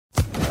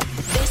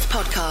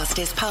podcast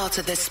is part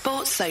of the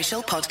Sports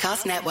Social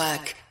Podcast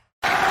Network.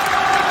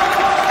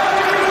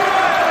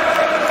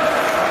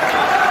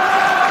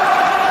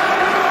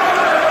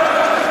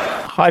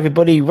 Hi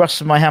everybody, Russ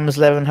from My Hammers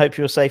 11. Hope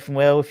you're safe and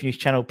well. If you're new to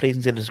the channel, please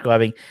consider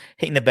subscribing,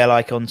 hitting the bell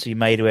icon so you're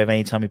made aware of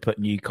any time we put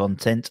new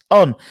content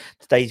on.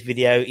 Today's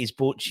video is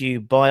brought to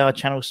you by our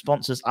channel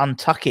sponsors,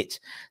 Untuck It.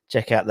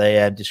 Check out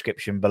the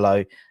description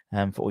below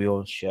for all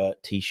your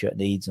t-shirt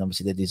needs, and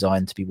obviously they're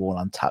designed to be worn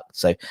untucked,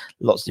 so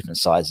lots of different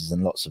sizes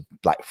and lots of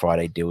Black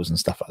Friday deals and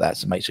stuff like that,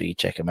 so make sure you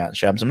check them out and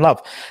show them some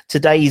love.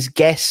 Today's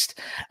guest,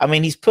 I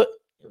mean, his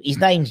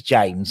name's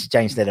James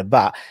Sneedon,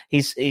 but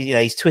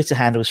his Twitter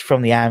handle is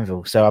From the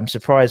Anvil, so I'm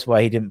surprised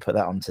why he didn't put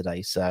that on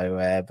today.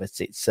 So, but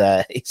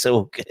it's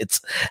all good.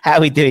 How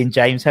are we doing,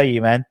 James? How are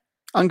you, man?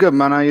 I'm good,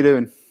 man. How you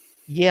doing?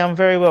 Yeah, I'm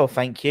very well,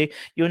 thank you.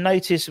 You'll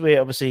notice we're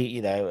obviously,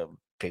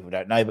 people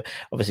don't know, but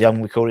obviously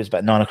I'm recording. It's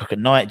about 9 o'clock at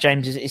night.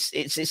 James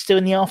it's still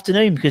in the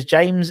afternoon because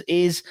James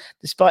is,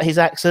 despite his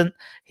accent,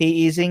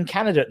 he is in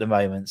Canada at the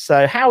moment.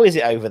 So, how is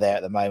it over there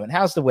at the moment?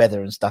 How's the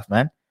weather and stuff,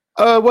 man?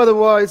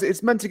 Weather-wise,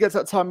 it's meant to get to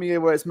that time of year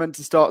where it's meant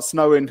to start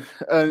snowing,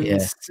 and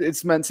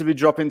it's meant to be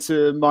dropping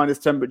to minus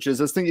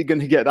temperatures. I think you're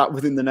going to get that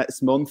within the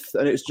next month,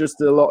 and it's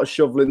just a lot of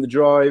shoveling the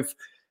drive,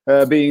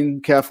 being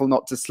careful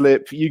not to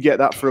slip. You get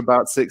that for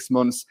about 6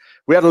 months.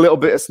 We had a little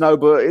bit of snow,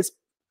 but it's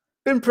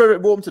been pretty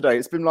warm today.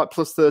 It's been like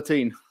plus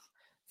 13.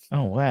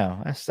 Oh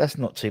wow, that's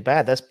not too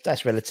bad.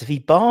 That's relatively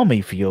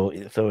balmy for your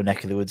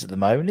neck of the woods at the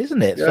moment,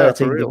 isn't it? Yeah,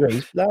 13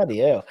 degrees, bloody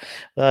hell.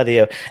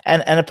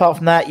 And apart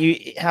from that,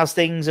 how's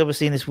things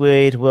obviously in this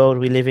weird world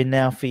we live in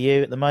now for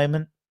you at the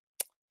moment?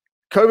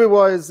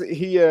 COVID-wise,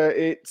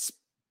 here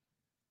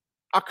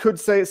I could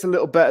say it's a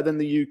little better than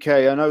the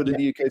UK. I know that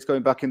the UK is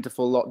going back into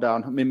full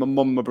lockdown. I mean, my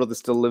mum and my brother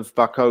still live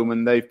back home,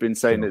 and they've been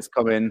saying it's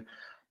coming.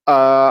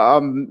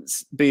 I'm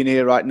being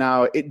here right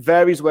now. It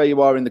varies where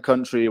you are in the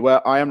country.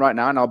 Where I am right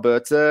now in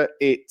Alberta,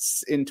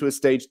 it's into a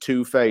stage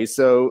 2 phase.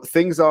 So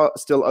things are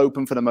still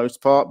open for the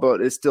most part, but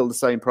it's still the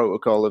same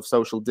protocol of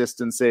social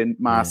distancing,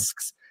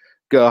 masks,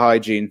 good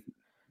hygiene.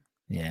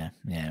 Yeah,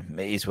 it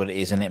is what it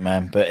is, isn't it,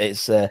 man? But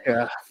it's one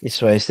of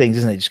those things,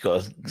 isn't it? Just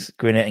got to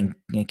grin it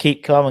and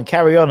keep calm and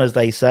carry on, as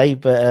they say.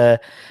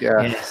 But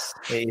yes,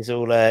 it's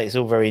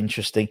all very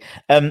interesting.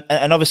 And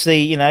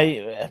obviously,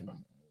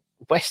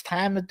 West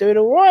Ham are doing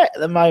all right at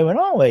the moment,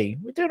 aren't we?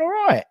 We're doing all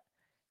right.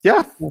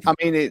 Yeah. I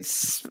mean,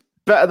 it's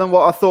better than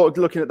what I thought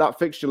looking at that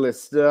fixture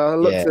list. I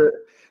looked at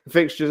the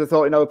fixtures. I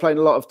thought, we're playing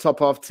a lot of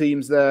top-half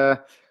teams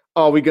there.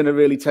 Are we going to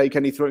really take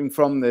anything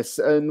from this?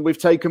 And we've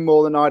taken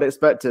more than I'd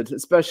expected,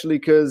 especially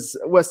because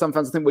West Ham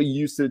fans, I think we're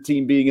used to the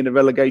team being in a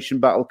relegation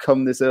battle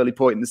come this early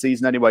point in the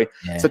season anyway.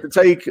 Yeah. So to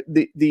take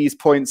these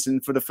points in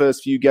for the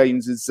first few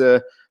games is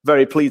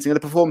very pleasing. And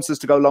the performances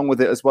to go along with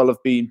it as well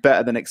have been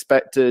better than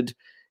expected.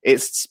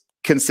 It's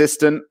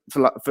consistent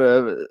for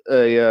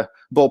a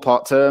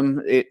ballpark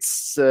term.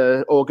 It's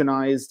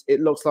organised.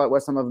 It looks like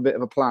West Ham have a bit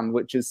of a plan,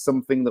 which is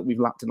something that we've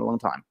lacked in a long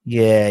time.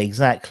 Yeah,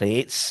 exactly.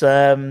 It's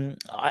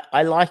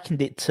I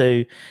likened it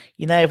to,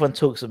 everyone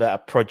talks about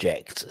a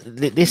project.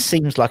 This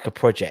seems like a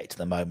project at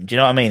the moment. Do you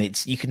know what I mean?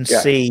 You can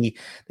see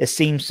there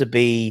seems to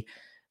be,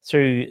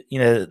 through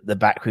the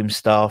backroom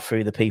staff,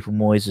 through the people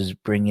Moyes is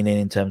bringing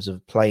in terms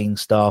of playing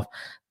staff,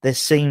 there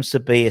seems to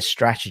be a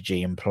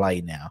strategy in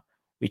play now,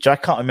 which I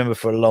can't remember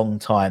for a long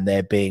time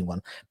there being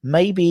one.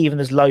 Maybe even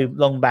as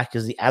long back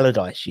as the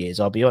Allardyce years,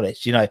 I'll be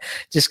honest,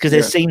 just because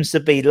there seems to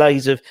be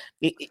loads of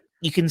it,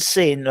 you can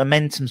see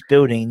momentum's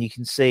building, and you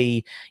can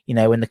see,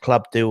 when the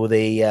club do all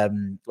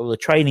the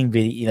training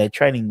video,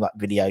 training like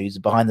videos,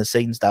 behind the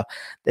scenes stuff,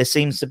 there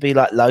seems to be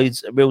like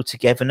loads of real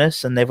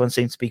togetherness, and everyone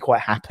seems to be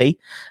quite happy,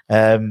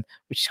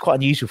 which is quite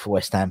unusual for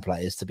West Ham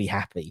players to be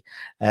happy.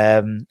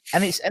 And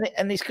it's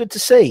good to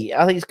see.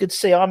 I think it's good to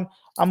see. I'm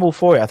all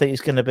for it. I think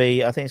it's going to be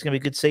a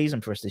good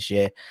season for us this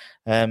year.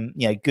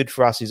 Good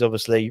for us is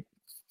obviously,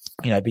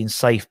 being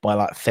safe by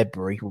like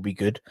February will be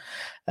good.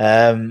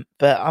 But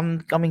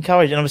I'm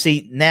encouraged, and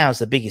obviously now's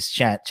the biggest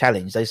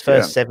challenge. Those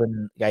first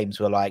 7 games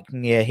were like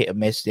hit or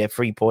miss,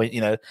 3 point.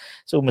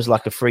 It's almost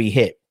like a free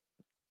hit.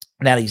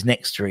 Now these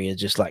next 3 are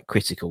just like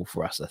critical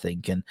for us, I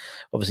think, and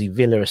obviously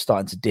Villa are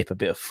starting to dip a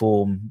bit of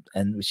form,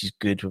 and which is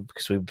good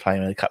because we were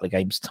playing in a couple of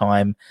games'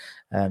 time.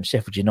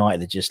 Sheffield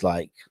United are just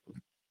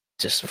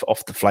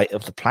off the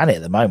planet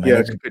at the moment.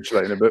 Yeah,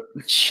 capitulating a bit.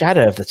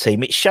 Shadow of the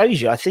team. It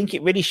shows you. I think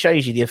it really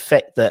shows you the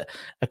effect that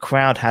a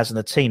crowd has on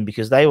a team,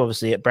 because they were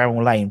obviously at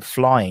Bramall Lane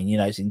flying.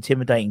 It's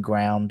intimidating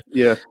ground.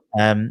 Yeah.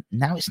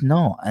 Now it's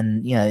not,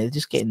 and they're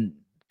just getting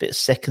bit of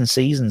second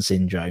season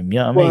syndrome. You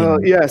know what I mean?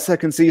 Well, yeah,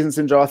 second season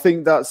syndrome. I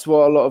think that's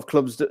what a lot of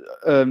clubs do.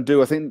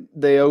 I think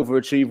they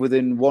overachieve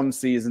within one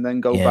season, then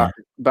go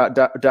back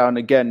down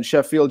again.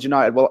 Sheffield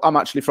United. Well, I'm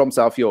actually from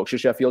South Yorkshire.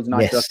 Sheffield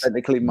United are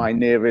technically my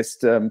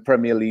nearest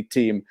Premier League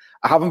team.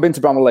 I haven't been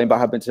to Bramall Lane, but I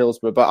have been to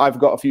Hillsborough. But I've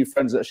got a few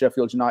friends that are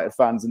Sheffield United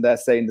fans, and they're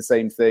saying the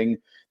same thing.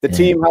 The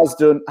team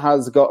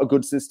has got a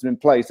good system in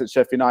place at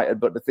Sheffield United,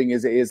 but the thing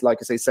is, it is, like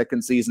I say,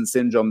 second season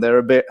syndrome. They're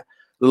a bit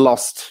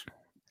lost,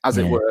 as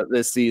it were,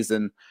 this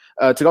season.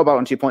 To go back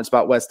onto your points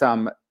about West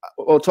Ham,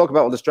 or talk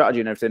about all the strategy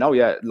and everything. Oh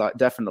yeah, like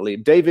definitely.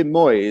 David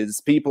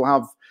Moyes, people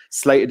have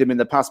slated him in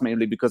the past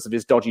mainly because of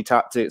his dodgy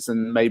tactics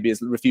and maybe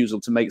his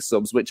refusal to make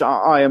subs, which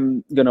I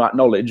am going to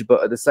acknowledge.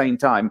 But at the same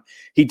time,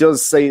 he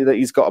does say that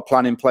he's got a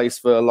plan in place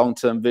for a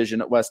long-term vision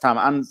at West Ham.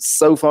 And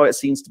so far, it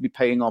seems to be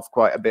paying off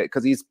quite a bit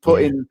because he's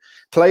putting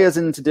players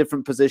into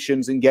different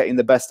positions and getting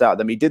the best out of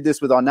them. He did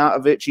this with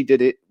Arnautovic. He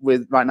did it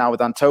right now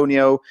with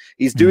Antonio.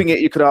 He's doing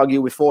it, you could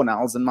argue, with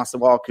Fornals and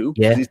Masuaku.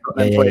 Yeah. He's got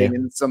them playing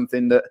in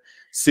something that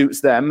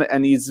suits them.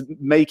 And he's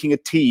making a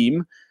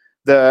team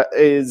that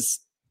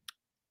is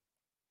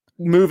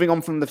moving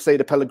on from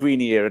the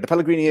Pellegrini era. The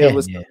Pellegrini era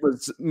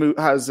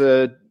has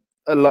a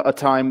lot of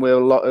time with a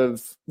lot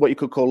of what you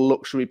could call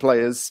luxury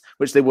players,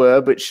 which they were,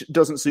 which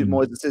doesn't suit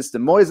Moyes'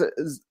 system. Moyes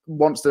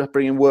wants to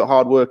bring in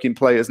hard-working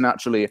players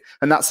naturally,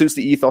 and that suits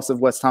the ethos of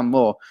West Ham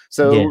more.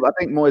 So I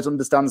think Moyes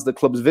understands the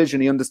club's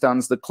vision. He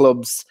understands the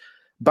club's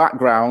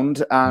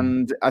background,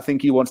 and I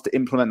think he wants to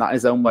implement that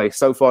his own way.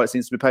 So far, it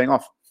seems to be paying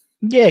off.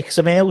 Yeah, because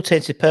I mean, all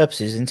intents and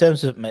purposes, in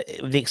terms of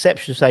with the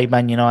exception of say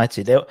Man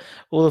United,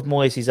 all of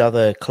Moyes'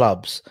 other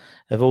clubs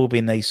have all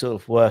been these sort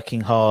of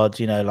working hard.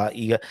 You know, like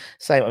you got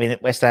same. I mean,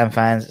 West Ham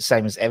fans,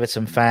 same as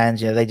Everton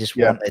fans. You know, they just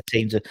want their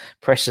team to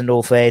press the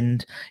North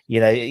End.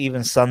 You know,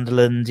 even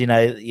Sunderland. You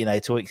know,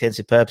 to all intents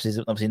and purposes,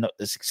 obviously not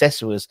as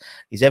successful as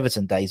his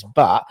Everton days,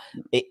 but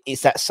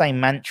it's that same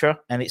mantra,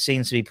 and it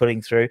seems to be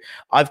putting through.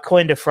 I've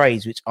coined a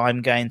phrase which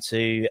I'm going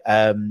to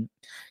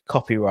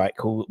copyright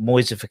called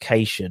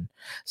Moyesification.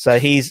 So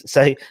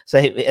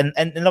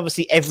and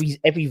obviously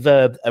every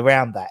verb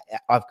around that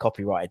I've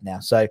copyrighted now.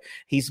 So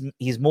he's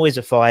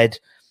Moyesified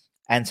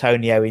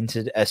Antonio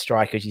into a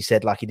striker, as you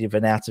said, like he did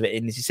Arnautovic,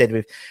 and as you said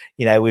with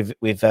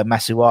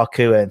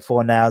Masuaku and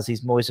Fornals,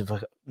 he's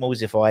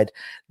Moyesified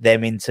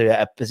them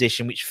into a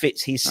position which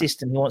fits his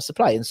system he wants to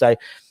play. And so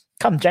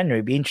come January,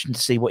 it'll be interesting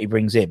to see what he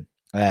brings in.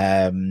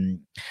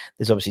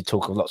 There's obviously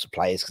talk of lots of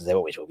players because there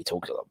always will be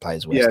talk of a lot of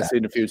players. Yeah,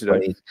 seen a few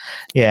today.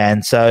 Yeah,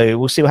 and so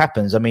we'll see what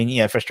happens. I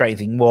mean, frustrating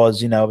thing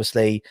was,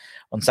 obviously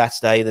on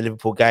Saturday, the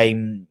Liverpool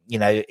game,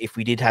 if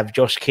we did have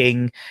Josh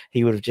King,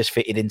 he would have just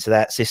fitted into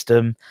that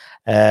system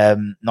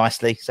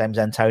nicely, same as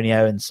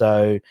Antonio. And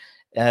so,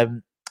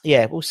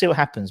 we'll see what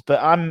happens. But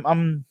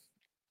I'm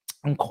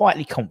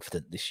quietly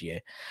confident this year.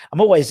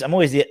 I'm always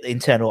the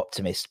internal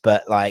optimist,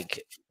 but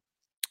like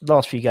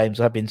last few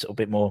games, I've been sort of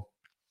a bit more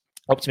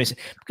optimistic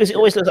because it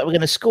always looks like we're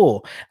going to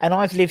score. And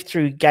I've lived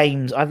through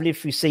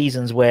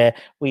seasons where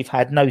we've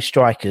had no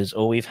strikers,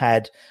 or we've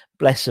had,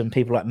 bless them,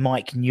 people like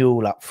Mike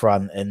Newell up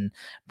front and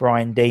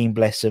Brian Dean,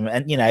 bless them,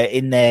 and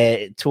in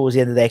their towards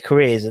the end of their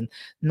careers, and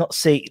not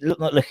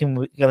looking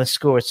going to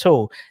score at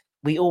all.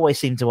 We always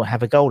seem to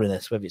have a goal in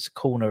us, whether it's a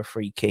corner, a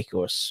free kick,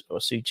 or a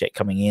Souček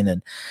coming in,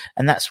 and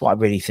that's what I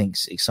really think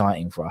is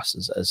exciting for us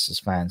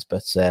as fans.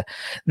 But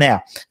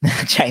now,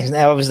 James,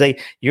 obviously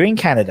you're in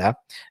Canada.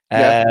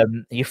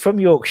 You're from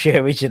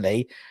Yorkshire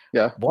originally.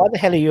 Yeah. Why the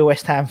hell are you a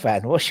West Ham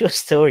fan? What's your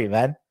story,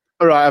 man?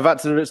 All right, I've had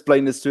to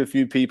explain this to a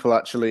few people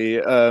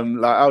actually.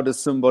 Like, how does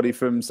somebody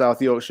from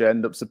South Yorkshire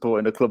end up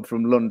supporting a club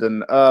from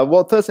London?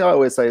 Well, first thing I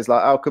always say is,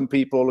 like, how come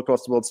people all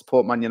across the world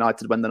support Man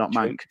United when they're not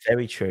Manc?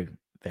 Very true.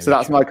 So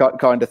that's my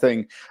kind of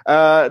thing.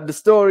 The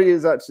story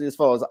is actually as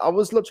follows. I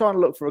was trying to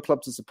look for a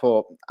club to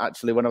support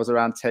actually when I was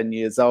around 10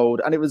 years old,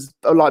 and it was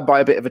like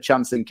by a bit of a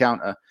chance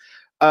encounter.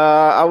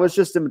 I was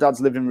just in my dad's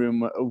living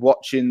room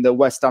watching the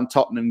West Ham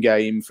Tottenham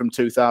game from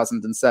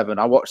 2007.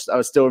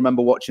 I still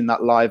remember watching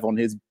that live on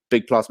his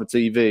big plasma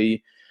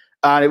TV,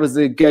 and it was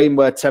the game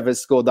where Tevez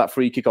scored that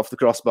free kick off the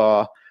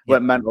crossbar,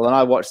 went mental, and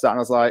I watched that and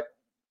I was like,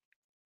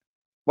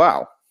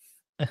 wow.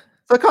 So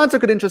I kind of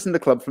took an interest in the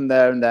club from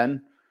there and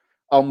then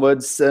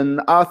onwards, and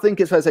I think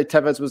it's fair to say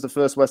Tevez was the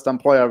first West Ham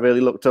player I really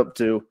looked up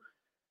to,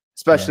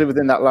 especially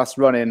within that last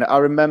run-in. I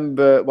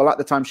remember, well, at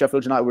the time,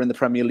 Sheffield United were in the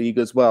Premier League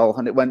as well,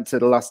 and it went to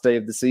the last day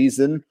of the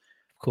season.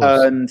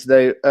 And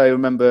I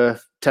remember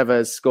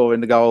Tevez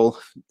scoring the goal.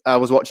 I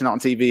was watching that on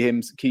TV,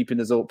 him keeping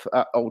us up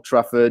at Old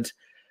Trafford,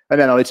 and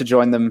then only to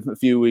join them a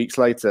few weeks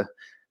later.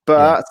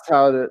 But that's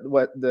how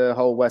the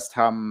whole West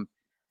Ham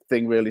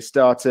thing really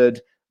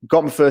started.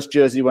 Got my first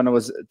jersey when I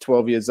was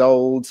 12 years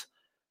old.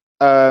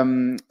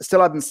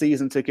 Still had a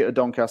season ticket at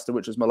Doncaster,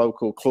 which was my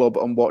local club,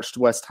 and watched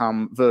West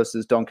Ham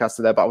versus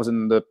Doncaster there, but I was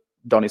in the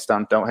Donny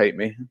stand, don't hate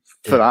me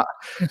for that.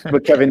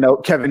 But Kevin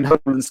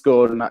Nolan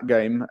scored in that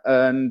game,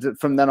 and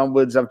from then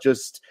onwards I've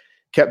just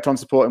kept on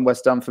supporting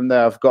West Ham from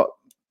there. I've got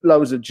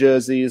loads of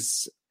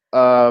jerseys,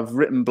 I've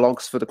written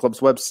blogs for the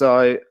club's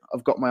website,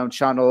 I've got my own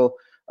channel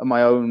and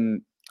my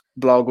own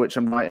blog which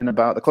I'm writing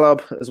about the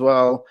club as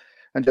well,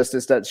 and just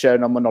instead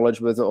sharing on my knowledge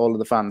with all of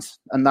the fans,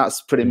 and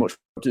that's pretty much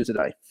what I do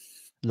today.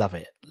 Love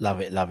it.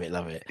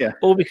 Yeah.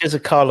 All because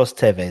of Carlos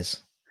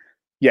Tevez.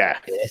 Yeah.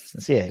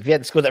 If you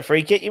hadn't scored that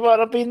free kick, you might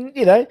have been,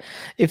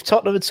 if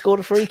Tottenham had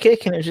scored a free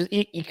kick, and it was just,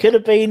 you could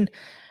have been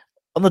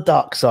on the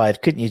dark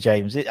side, couldn't you,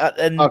 James? It's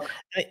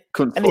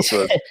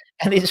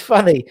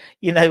funny,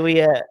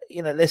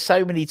 there's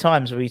so many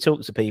times where we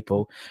talk to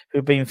people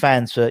who've been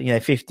fans for,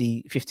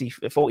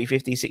 40,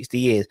 50, 60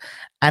 years,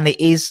 and it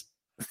is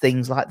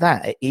things like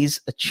that. It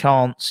is a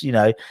chance,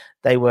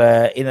 they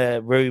were in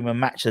a room and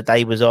Match of the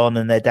Day was on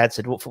and their dad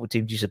said, what football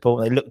team do you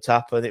support? And they looked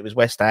up and it was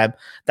West Ham.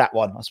 That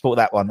one, I support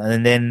that one.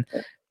 And then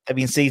they've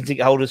been season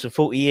ticket holders for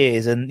 40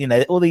 years and,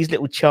 all these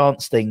little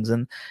chance things.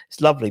 And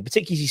it's lovely,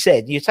 particularly as you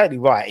said, you're totally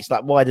right. It's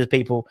like, why do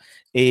people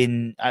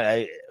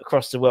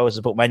across the world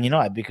support Man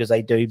United? Because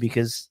they do,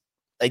 because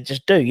they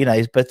just do,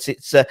 but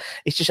it's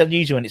just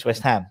unusual when it's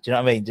West Ham. Do you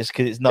know what I mean? Just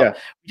because it's not,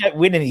 we don't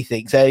win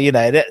anything. So,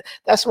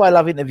 that's why I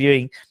love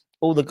interviewing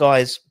all the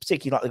guys,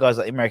 particularly like the guys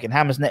like the American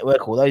Hammers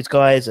Network, all those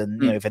guys.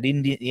 And, we've had the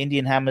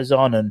Indian Hammers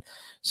on and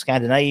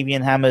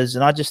Scandinavian Hammers.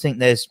 And I just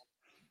think it's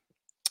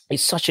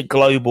such a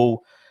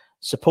global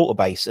supporter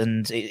base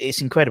and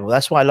it's incredible.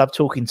 That's why I love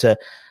talking to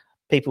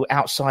people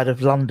outside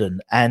of London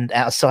and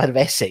outside of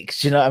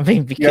Essex. Do you know what I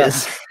mean?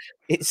 Because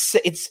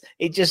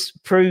it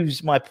just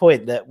proves my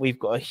point that we've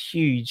got a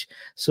huge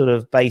sort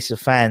of base of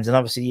fans, and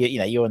obviously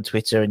you're on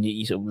Twitter and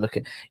you sort of look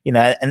at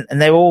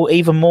and they're all,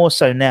 even more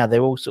so now,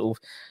 they're all sort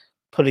of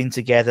pulling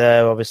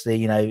together.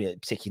 Obviously,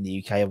 particularly in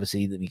the UK,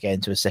 obviously that we go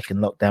into a second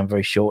lockdown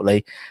very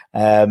shortly,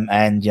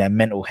 and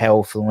mental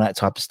health and all that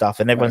type of stuff,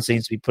 and everyone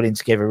seems to be pulling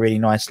together really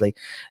nicely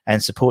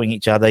and supporting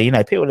each other.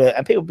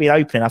 People being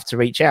open enough to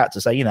reach out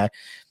to say,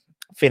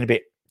 feeling a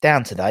bit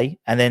down today,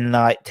 and then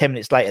like 10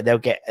 minutes later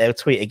they'll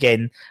tweet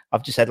again.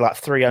 I've just had like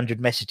 300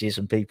 messages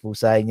from people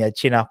saying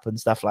chin up and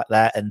stuff like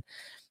that. And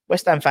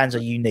West Ham fans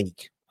are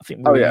unique. I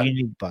think we're a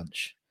unique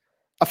bunch.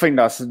 I think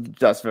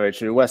that's very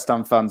true. West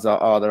Ham fans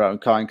are their own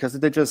kind because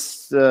they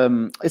just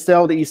it's the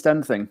old East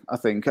End thing, I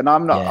think. And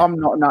I'm not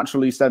a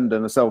natural East Ender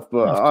myself,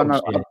 but I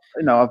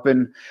know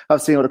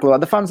I've seen what the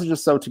club. The fans are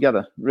just so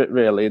together.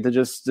 Really, they're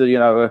just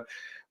a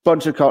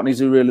bunch of Cockneys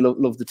who really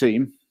love the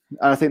team,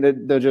 and I think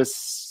they're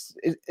just.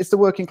 It's the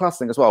working class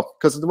thing as well,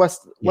 because the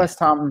West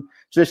Ham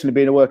traditionally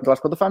being a working class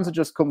club, the fans have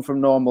just come from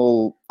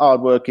normal,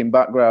 hard-working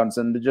backgrounds,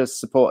 and they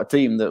just support a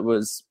team that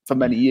was for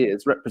many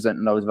years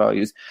representing those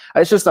values.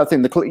 And it's just, I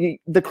think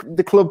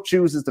the club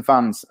chooses the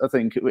fans. I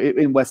think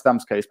in West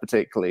Ham's case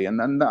particularly,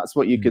 and that's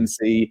what you can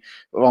see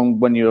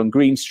when you're on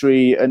Green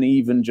Street and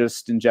even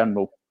just in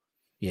general.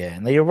 Yeah,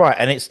 no, you're right,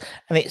 and it's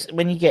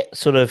when you get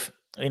sort of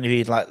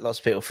interviewed like lots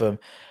of people from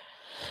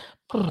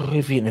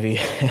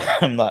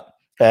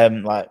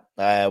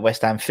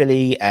West Ham,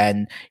 Philly,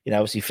 and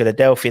obviously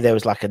Philadelphia. There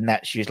was like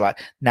she was like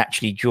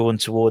naturally drawn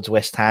towards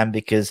West Ham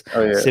because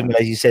similar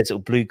as you said, sort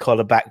of blue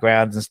collar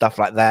backgrounds and stuff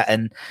like that.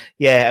 And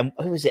and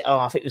who was it?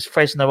 I think it was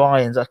Fresno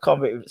Irons. I can't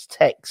remember if it was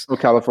Tex or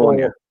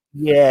California.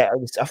 I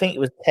think it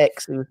was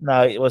Tex.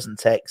 No, it wasn't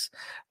Tex.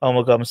 Oh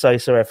my God, I'm so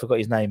sorry, I forgot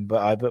his name,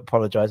 but I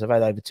apologise. I've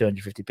had over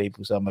 250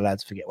 people, so I'm allowed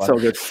to forget one. So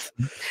good.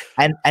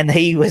 And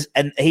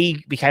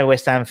he became a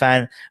West Ham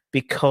fan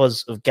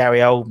because of Gary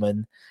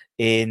Oldman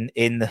in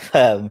the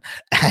firm,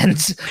 and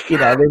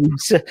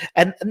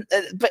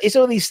but it's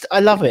all these. I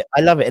love it,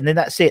 and then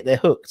that's it. They're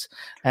hooked,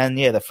 and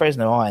the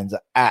Fresno Irons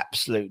are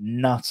absolute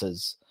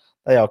nutters.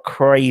 They are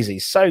crazy,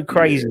 so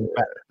crazy.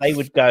 Yeah. They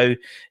would go,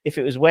 if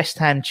it was West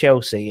Ham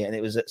Chelsea and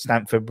it was at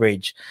Stamford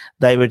Bridge,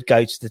 they would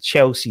go to the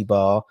Chelsea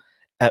bar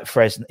at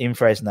Fresno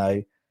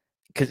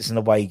because it's an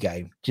away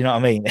game. Do you know what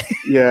I mean?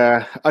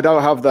 Yeah, I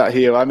don't have that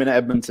here. I'm in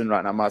Edmonton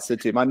right now, my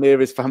city. My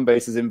nearest fan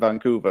base is in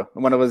Vancouver.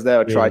 And when I was there,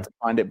 I tried to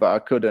find it, but I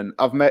couldn't.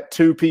 I've met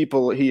two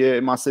people here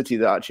in my city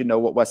that actually know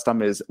what West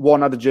Ham is.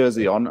 One had a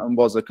jersey on and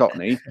was a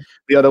Cockney.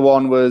 The other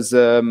one was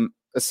a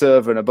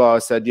server in a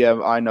bar. Said,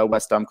 yeah, I know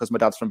West Ham because my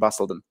dad's from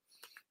Basildon.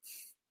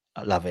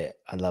 I love it.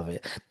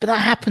 But that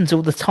happens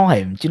all the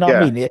time. Do you know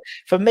what I mean?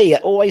 For me,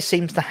 it always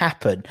seems to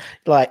happen.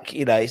 Like,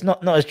 it's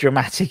not as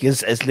dramatic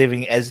as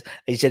living, as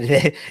he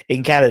said,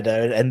 in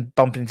Canada and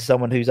bumping into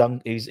someone whose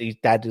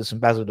dad is from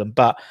Basildon.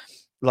 But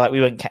like we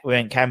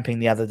went camping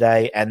the other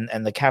day, and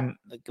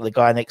the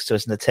guy next to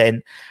us in the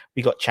tent,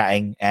 we got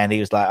chatting, and he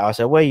was like, I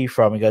said, where are you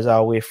from? He goes,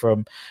 oh, we're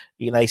from,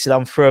 he said,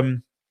 I'm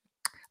from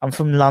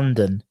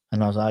London.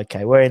 And I was like,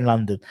 okay, we're in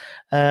London.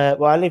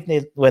 Well, I live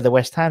near where the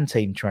West Ham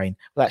team train.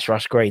 Well, that's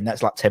Rush Green.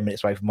 That's like 10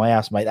 minutes away from my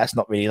house, mate. That's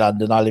not really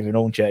London. I live in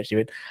Hornchurch. He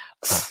went,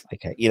 oh,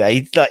 okay.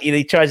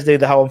 He tries to do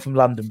the whole I'm from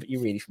London, but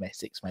you're really from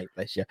Essex, mate.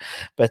 Bless you.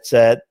 But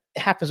it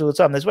happens all the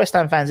time. There's West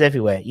Ham fans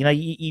everywhere. You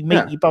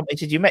meet, you bump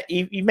into, you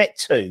met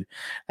two,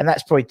 and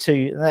that's probably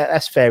two.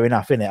 That's fair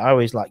enough, isn't it? I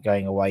always like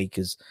going away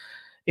because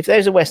if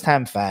there's a West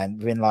Ham fan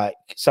within like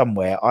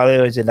somewhere, I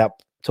always end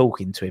up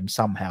talking to him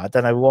somehow. I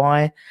don't know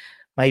why.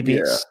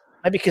 Maybe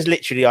because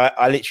literally,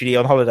 I literally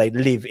on holiday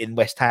live in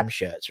West Ham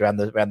shirts around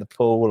the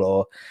pool.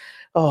 Or,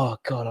 oh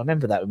God, I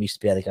remember that when we used to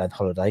be able to go on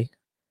holiday.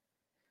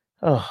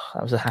 Oh,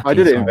 that was a happy. I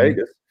did it time. in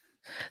Vegas.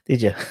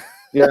 Did you?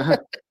 Yeah.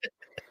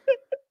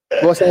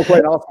 Well, I was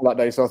playing Arsenal that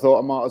day, so I thought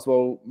I might as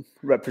well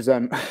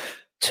represent.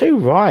 Too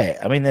right.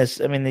 I mean,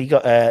 you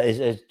got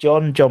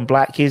John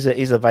Black. He's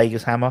a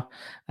Vegas Hammer,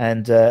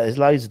 and there's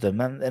loads of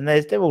them, and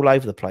they're all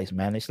over the place,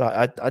 man. It's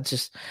like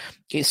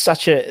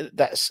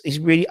it's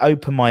really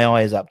opened my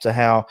eyes up to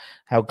how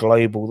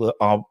global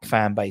our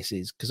fan base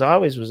is, because I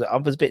was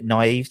a bit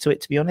naive to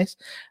it, to be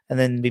honest. And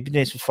then we've been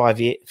doing this for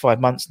 5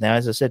 months now.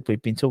 As I said,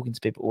 we've been talking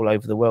to people all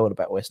over the world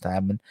about West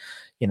Ham, and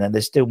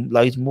there's still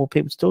loads more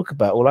people to talk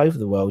about all over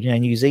the world.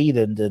 New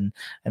Zealand and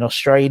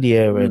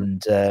Australia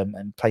and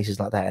places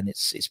like that, and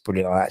it's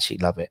brilliant. I actually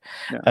love it.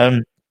 Yeah.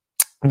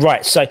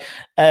 Right. So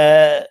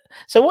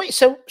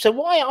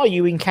why are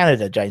you in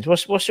Canada, James?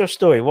 What's your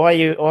story? Why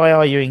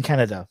are you in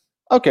Canada?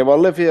 Okay, well, I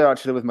live here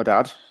actually with my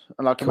dad,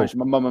 and like Cool. I mentioned,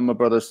 my mum and my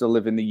brother still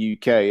live in the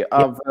UK.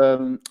 I've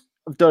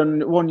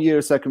done 1 year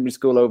of secondary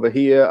school over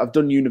here. I've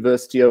done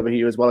university over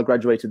here as well. I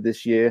graduated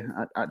this year,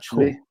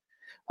 actually. Cool.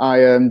 I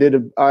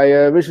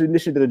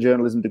initially did a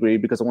journalism degree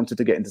because I wanted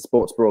to get into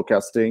sports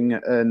broadcasting,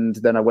 and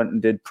then I went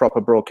and did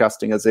proper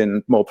broadcasting, as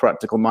in more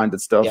practical minded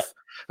stuff,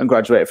 and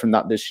graduated from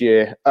that this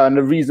year. And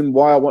the reason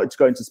why I wanted to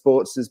go into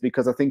sports is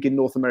because I think in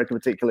North America in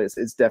particular,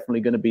 it's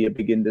definitely going to be a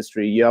big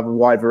industry. You have a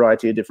wide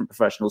variety of different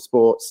professional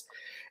sports.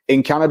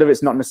 In Canada,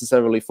 it's not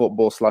necessarily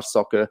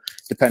football/soccer,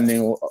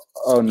 depending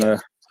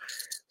on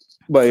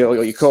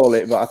what you call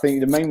it. But I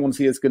think the main ones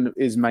here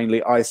is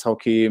mainly ice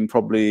hockey and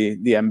probably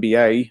the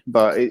NBA.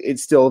 But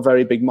it's still a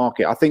very big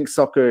market. I think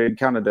soccer in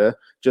Canada,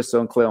 just so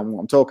I'm clear on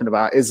what I'm talking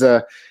about, is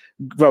a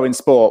growing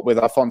sport with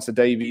Alphonso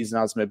Davies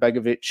and Asmir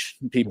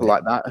Begovic, people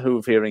like that who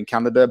are here in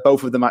Canada.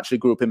 Both of them actually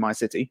grew up in my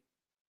city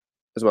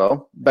as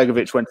well.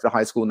 Begovic went to the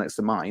high school next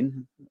to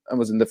mine and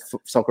was in the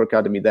soccer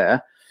academy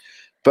there.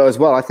 But as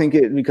well, I think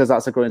because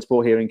that's a growing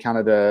sport here in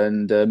Canada,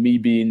 and me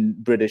being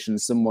British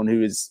and someone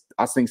who is,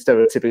 I think,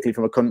 stereotypically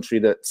from a country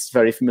that's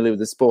very familiar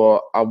with the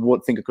sport, I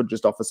would think I could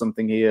just offer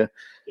something here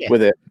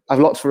with it. I've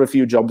looked for a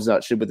few jobs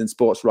actually within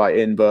sports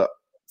writing, but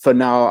for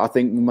now, I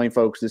think the main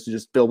focus is to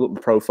just build up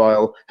the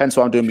profile. Hence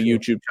why I'm doing my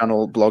YouTube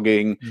channel,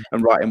 blogging,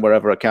 and writing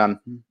wherever I can.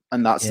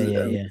 And that's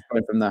going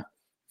from there.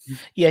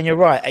 Yeah, and you're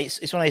right.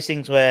 It's one of those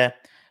things where,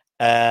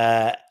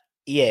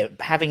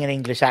 having an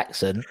English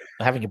accent,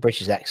 having a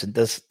British accent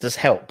does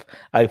help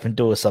open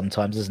doors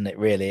sometimes, doesn't it?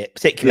 Really,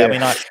 particularly. I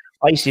mean,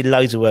 I used to do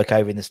loads of work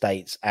over in the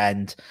States,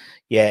 and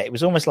it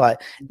was almost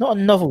like not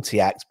a novelty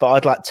act, but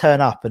I'd like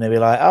turn up and they'd be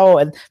like, oh,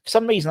 and for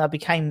some reason I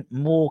became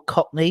more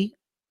Cockney.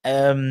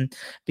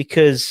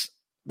 Because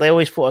they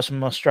always thought I was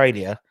from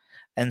Australia,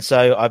 and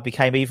so I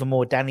became even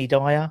more Danny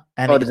Dyer.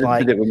 And it's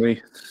like, did it with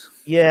me.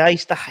 Yeah, I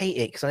used to hate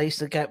it because I used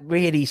to get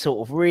really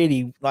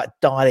like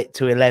dial it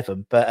to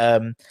 11. But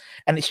and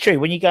it's true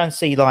when you go and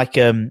see like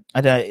I don't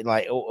know,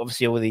 like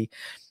obviously all the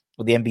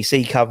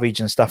NBC coverage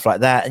and stuff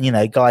like that,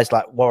 and guys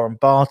like Warren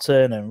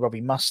Barton and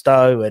Robbie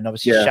Mustoe, and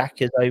obviously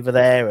Shaka's over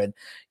there, and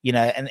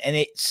and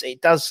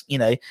it does,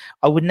 I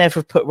would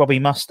never have put Robbie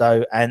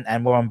Mustoe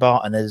and Warren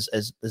Barton as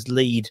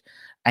lead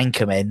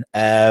anchormen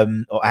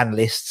or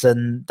analysts,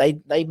 and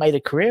they made a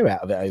career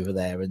out of it over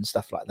there and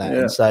stuff like that.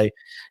 And so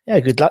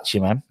good luck to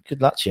you, man.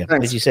 Good luck to you.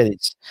 Thanks. As you said,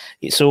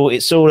 it's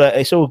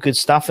all good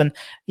stuff, and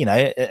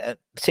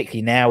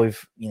particularly now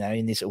with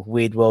in this sort of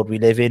weird world we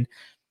live in,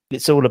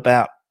 it's all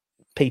about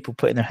people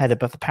putting their head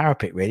above the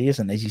parapet, really,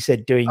 isn't it? As you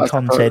said, doing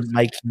content,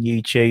 making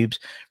YouTubes,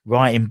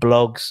 writing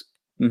blogs.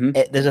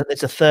 There's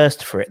a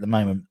thirst for it at the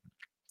moment,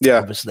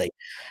 obviously,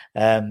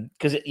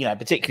 because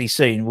particularly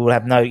soon we'll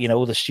have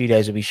all the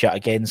studios will be shut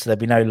again, so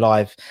there'll be no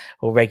live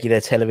or regular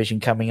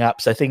television coming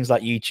up. So things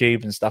like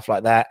YouTube and stuff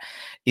like that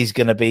is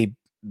going to be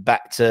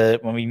back to.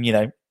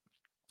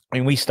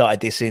 We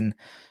started this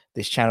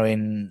channel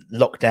in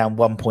lockdown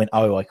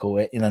 1.0, I call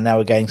it. Now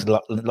we're going to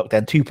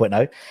lockdown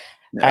 2.0.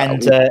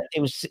 And it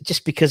was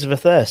just because of a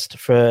thirst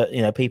for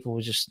people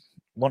were just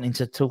wanting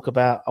to talk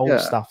about old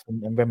stuff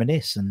and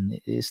reminisce, and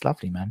it's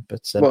lovely, man.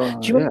 But do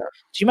you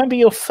remember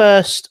your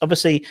first?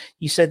 Obviously,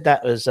 you said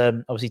that was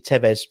obviously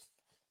Tevez,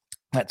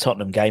 that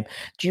Tottenham game.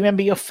 Do you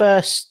remember your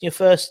first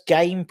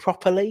game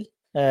properly?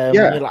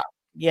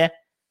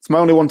 It's my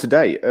only one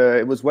today.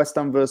 It was West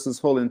Ham versus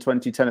Hull in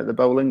 2010 at the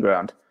Bowling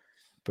Ground.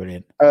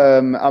 Brilliant. I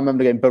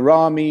remember the game.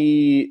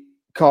 Barami,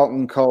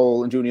 Carlton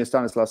Cole, and Junior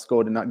Stanislas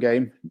scored in that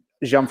game.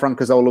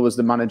 Gianfranco Zola was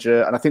the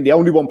manager, and I think the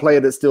only one player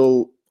that's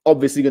still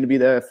obviously going to be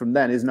there from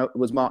then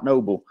was Mark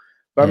Noble.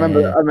 But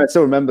I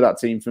still remember that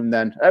team from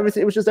then.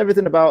 It was just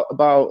everything about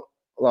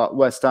like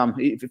West Ham,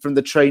 from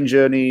the train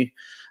journey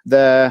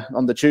there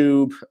on the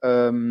tube,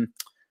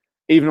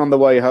 even on the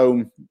way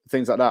home,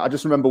 things like that. I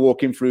just remember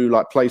walking through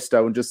like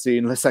Plaistow and just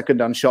seeing the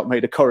second-hand shop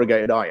made of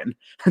corrugated iron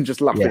and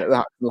just laughing at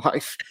that.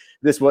 Life,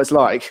 this is what it's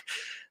like.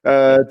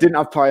 Didn't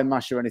have pie and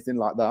mash or anything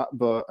like that,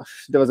 but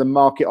there was a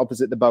market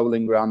opposite the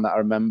Bowling Ground that I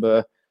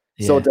remember.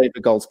 Saw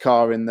David Gold's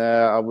car in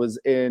there. I was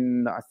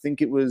in, I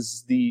think it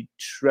was the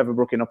Trevor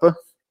Brook in Upper.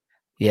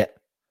 Yeah,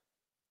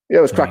 it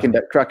was cracking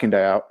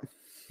day out.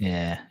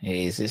 Yeah, it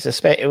is.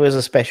 It was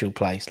a special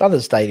place.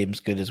 London Stadium's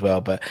good as well,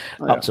 but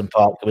Upton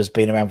Park has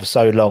been around for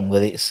so long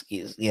that it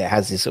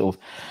has this sort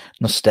of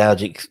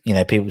nostalgic.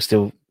 People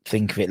still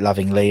think of it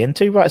lovingly, and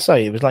too right so.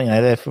 It was like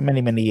there for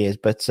many years,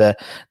 but no,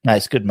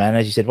 it's good, man.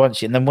 As you said,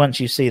 once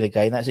you see the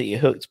game, that's it. You're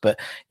hooked. But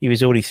he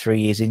was already 3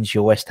 years into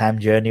your West Ham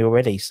journey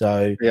already,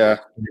 so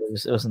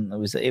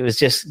it was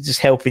just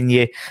helping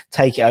you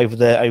take it over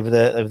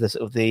the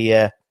sort of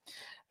the.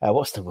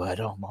 What's the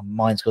word? Oh, my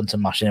mind's gone to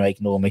mush anyway.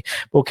 Ignore me.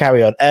 We'll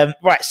carry on.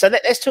 Right. So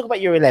let's talk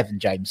about your 11,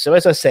 James. So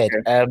as I said,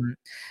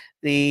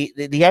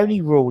 the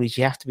only rule is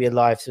you have to be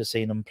alive to have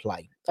seen them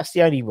play. That's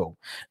the only rule.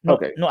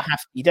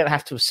 You don't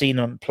have to have seen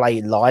them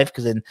play live,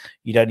 because then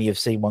you'd only have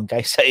seen one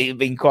game, so it'd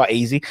been quite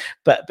easy.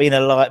 But being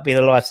alive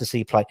to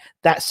see play,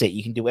 that's it.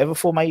 You can do whatever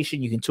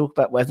formation, you can talk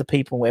about whatever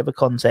people, whatever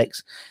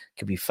context.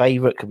 Could be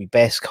favourite, could be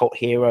best, cult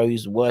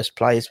heroes, worst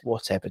players,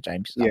 whatever.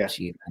 James, yeah,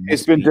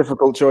 it's been a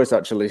difficult choice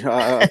actually. Some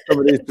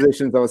of these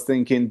positions, I was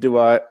thinking,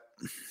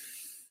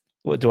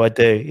 what do I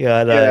do? Yeah,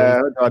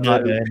 I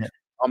know. Yeah,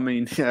 I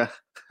mean, yeah.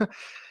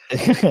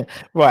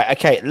 Right,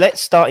 okay,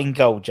 let's start in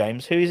goal,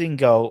 James. Who's in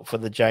goal for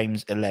the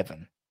James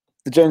 11?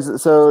 The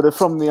James, so they're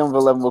from the under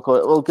 11,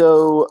 we'll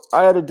go.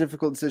 I had a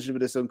difficult decision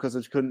with this one because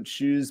I couldn't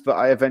choose, but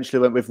I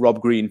eventually went with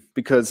Rob Green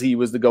because he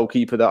was the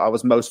goalkeeper that I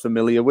was most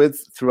familiar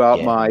with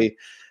throughout my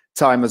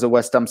time as a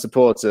West Ham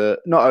supporter.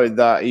 Not only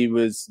that, he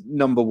was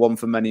number one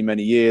for many,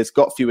 many years,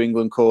 got a few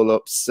England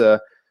call-ups. I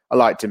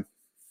liked him.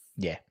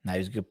 Yeah, no,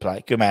 he's a good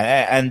player, good man,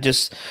 and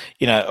just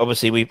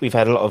obviously we've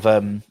had a lot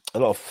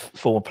of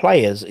former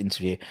players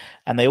interview,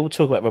 and they all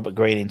talk about Robert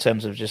Green in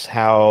terms of just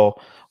how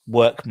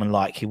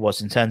workmanlike he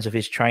was in terms of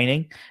his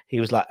training.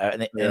 He was like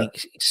an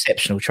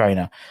exceptional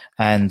trainer,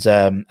 and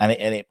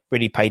it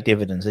really paid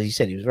dividends. As you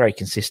said, he was very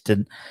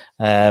consistent.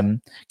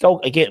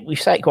 Again, we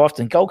say it quite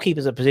often,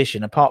 goalkeeper's a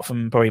position, apart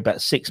from probably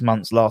about 6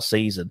 months last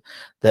season,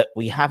 that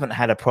we haven't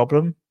had a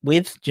problem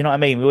with. Do you know what I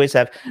mean? We always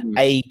have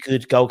a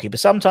good goalkeeper,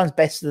 sometimes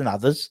better than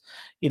others,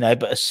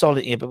 but a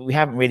solid. But we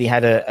haven't really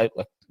had a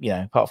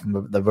apart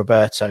from the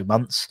Roberto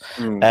months.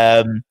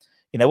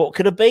 What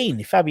could have been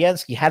if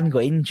Fabianski hadn't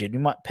got injured?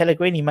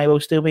 Pellegrini may well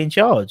still be in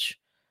charge.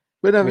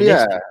 But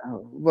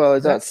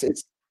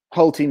it's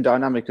whole team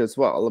dynamic as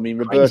well. I mean,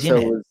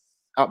 Roberto was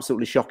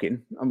absolutely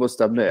shocking, I must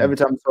admit. Every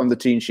time I saw on the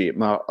team sheet,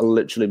 my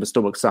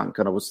stomach sank,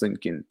 and I was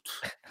thinking,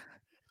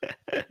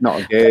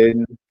 not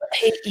again.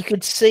 You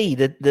could see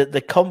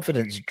the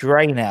confidence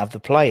drain out of the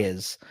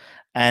players.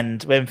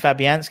 And when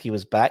Fabianski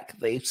was back,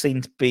 they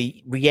seemed to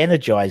be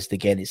re-energized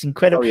again. It's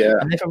incredible.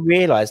 I never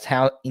realized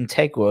how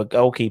integral a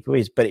goalkeeper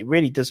is, but it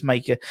really does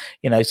make so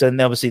then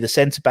obviously the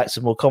centre-backs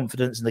have more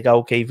confidence in the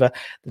goalkeeper.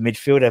 The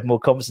midfield have more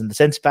confidence in the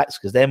centre-backs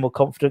because they're more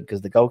confident because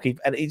the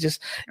goalkeeper, and it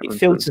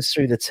filters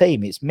through the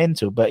team. It's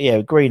mental. But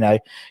Greeno,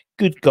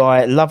 good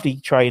guy, lovely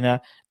trainer,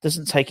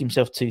 doesn't take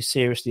himself too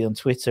seriously on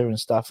Twitter and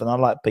stuff. And I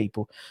like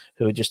people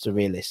who are just a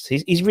realist.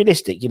 He's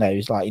realistic,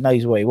 he's like, he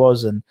knows what he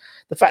was. And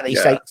the fact that he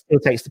still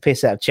takes the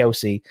piss out of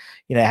Chelsea,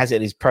 has it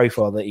in his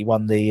profile that he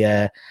won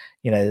the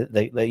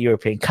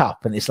European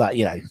Cup. And it's like,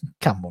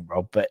 come on,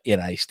 Rob. But,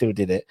 he still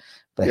did it.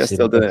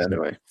 Still did it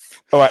anyway.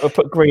 All right, we'll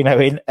put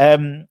Greeno in.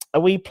 Are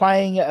we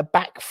playing a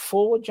back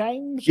four,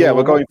 James? Yeah,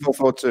 we're going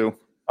 4-4-2.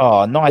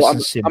 Oh, nice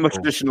and simple. I'm a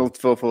traditional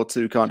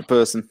 4-4-2 kind of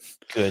person.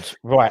 Good.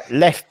 Right,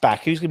 left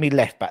back. Who's going to be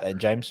left back then,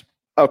 James?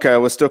 Okay,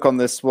 we're stuck on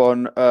this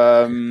one.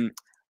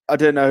 I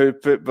didn't know who,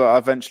 but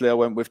eventually I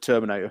went with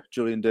Terminator,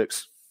 Julian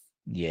Dix.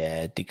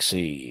 Yeah,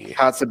 Dixie.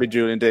 Had to be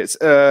Julian Dix.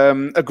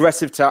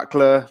 Aggressive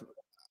tackler,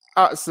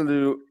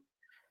 absolute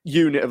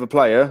unit of a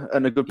player,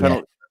 and a good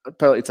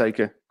penalty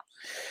taker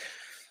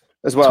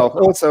as well.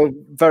 Also,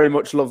 very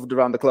much loved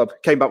around the club.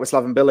 Came back with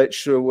Slaven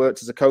Bilic, who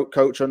worked as a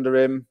coach under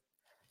him.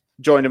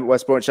 Joined him at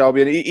West Bromwich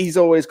Albion. He's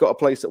always got a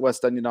place at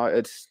West End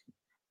United.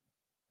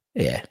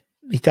 Yeah,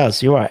 he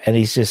does. You're right, and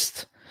he's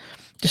just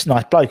a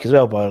nice bloke as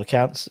well, by all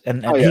accounts.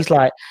 And he's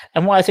like,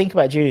 and what I think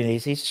about Julian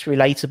is he's just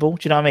relatable.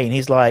 Do you know what I mean?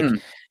 He's like,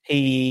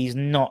 he's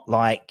not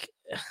like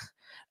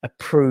a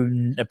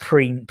primed. I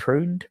can't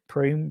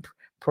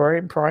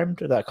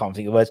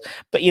think of words,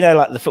 but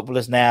like the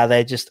footballers now,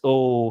 they're just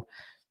all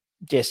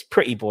just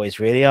pretty boys,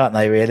 really, aren't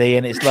they? Really,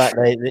 and it's like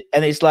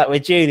where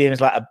Julian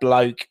is like a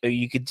bloke who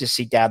you could just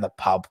see down the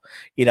pub.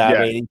 I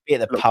mean, he'd be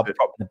at the pub,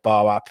 propping the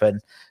bar up, and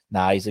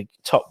he's a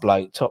top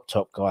bloke, top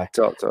guy.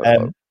 Top.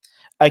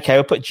 Okay,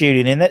 we'll put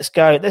Julian in. Let's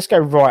go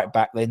right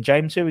back then,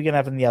 James. Who are we going to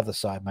have on the other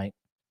side, mate?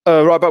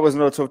 Right back was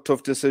another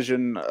tough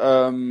decision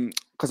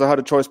because I had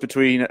a choice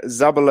between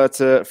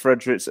Zabaleta,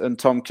 Fredericks, and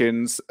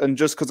Tompkins. And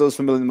just because I was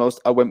familiar the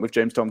most, I went with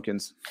James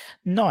Tompkins.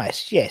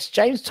 Nice, yes.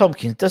 James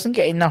Tompkins doesn't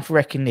get enough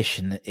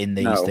recognition in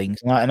these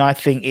things, and I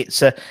think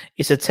it's a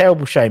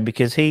terrible shame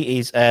because he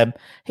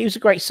was a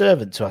great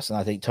servant to us, and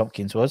I think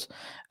Tompkins was.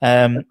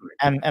 And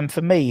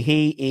for me,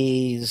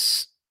 he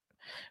is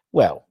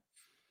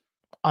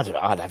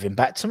I'd have him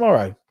back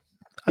tomorrow.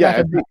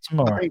 I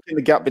think in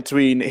the gap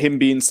between him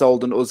being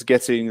sold and us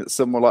getting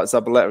someone like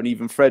Zabaleta and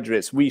even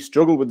Fredericks, we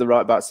struggled with the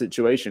right back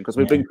situation because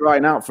we've been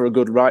crying out for a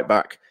good right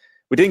back.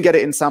 We didn't get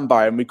it in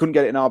Sambai and we couldn't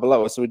get it in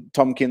Arbeloa, so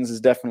Tompkins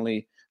is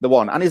definitely the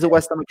one. And he's a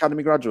West Ham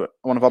Academy graduate,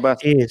 one of our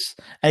best. He is.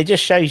 And it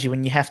just shows you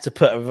when you have to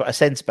put a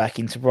centre back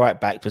into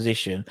right back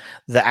position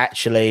that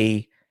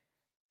actually,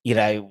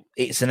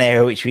 it's an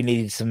area which we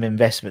needed some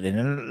investment in.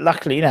 And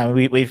luckily,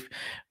 with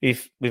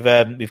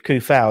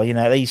Kufal,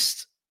 at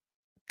least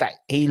that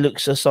he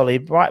looks a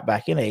solid right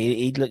back,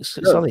 he looks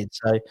solid.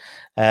 So,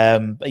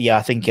 but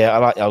I think I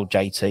like old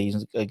JT.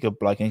 He's a good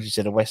bloke, and as you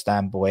said, a West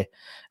Ham boy.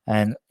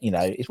 And,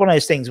 it's one of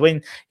those things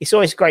when it's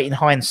always great in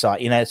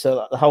hindsight, so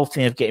like the whole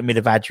thing of getting rid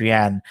of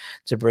Adrian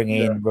to bring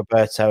in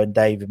Roberto and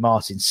David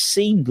Martin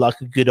seemed like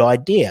a good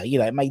idea.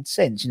 It made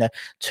sense,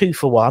 2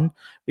 for 1.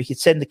 We could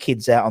send the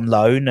kids out on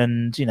loan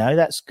and,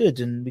 that's good.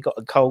 And we got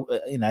a cold,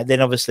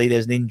 then obviously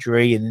there's an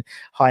injury and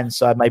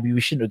hindsight, maybe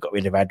we shouldn't have got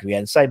rid of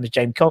Adrian. Same as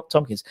James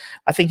Tompkins.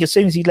 I think as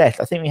soon as he left,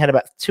 I think we had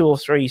about 2 or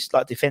 3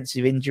 like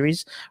defensive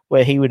injuries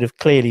where he would have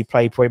clearly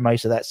played probably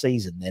most of that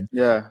season then.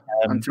 Yeah.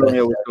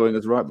 Antonio was going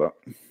as right back.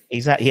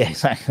 Exactly. Yeah,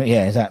 exactly.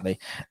 Yeah, exactly.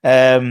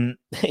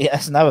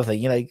 That's another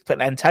thing.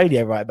 Putting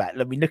Antonio right back.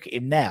 Let me look at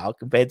him now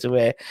compared to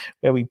where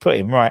we put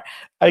him. Right.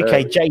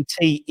 Okay.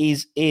 JT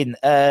is in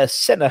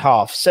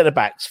centre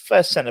backs.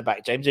 First centre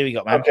back. James, who we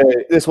got, man?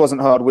 Okay, this wasn't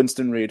hard.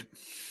 Winston Reid,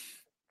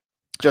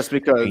 just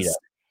because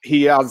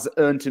he has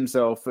earned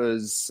himself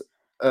as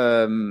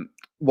one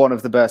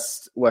of the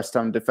best West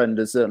Ham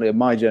defenders, certainly of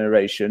my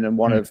generation, and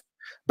one of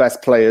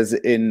best players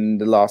in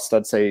the last,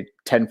 I'd say,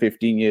 10,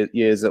 15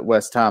 years at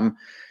West Ham.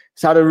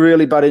 He's had a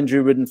really bad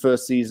injury-ridden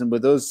first season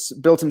with us,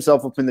 built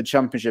himself up in the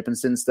Championship, and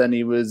since then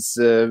he was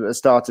a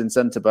starting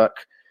centre-back.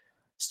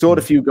 Scored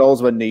a few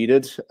goals when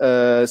needed,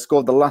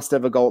 scored the last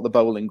ever goal at the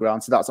Bowling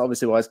Ground, so that's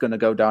obviously why he's going to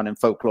go down in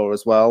folklore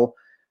as well.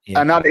 Yeah.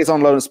 And now that he's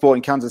on loan at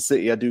Sporting Kansas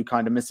City, I do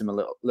kind of miss him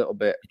a little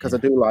bit, because I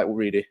do like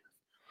Reedy.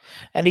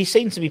 And he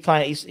seems to be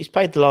playing, he's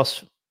played the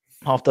last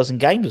half dozen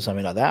games or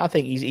something like that. I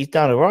think he's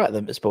done all right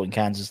at Sporting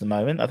Kansas at the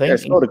moment. I think he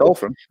scored a goal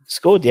for him.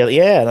 Scored,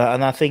 yeah,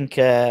 and I think,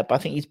 but I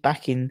think he's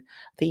back in.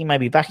 I think he may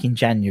be back in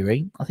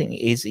January. I think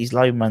his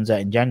loan runs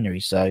out in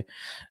January, so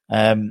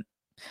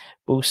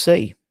we'll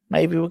see.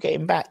 Maybe we'll get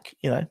him back.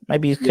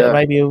 Maybe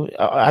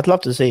I'd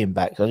love to see him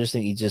back. I just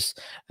think he just,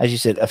 as you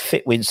said, a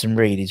fit Winston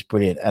Reid is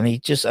brilliant, and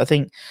I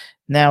think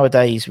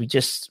nowadays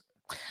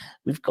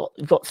we've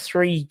got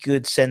 3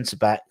 good centre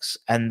backs,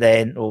 and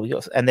then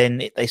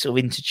they sort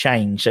of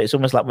interchange. So it's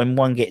almost like when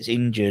one gets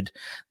injured,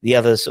 the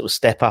others sort of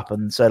step up.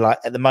 And so, like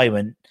at the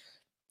moment,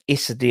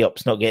 Issa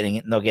Diop's not getting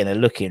a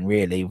look in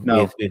really with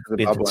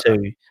the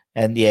 2,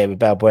 and with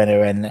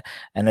Balbuena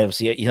and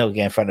obviously you're not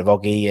getting in front of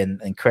Oggy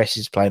and Cress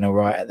is playing all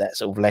right at that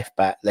sort of left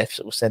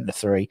sort of centre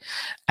 3,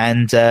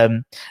 and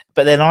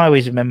but then I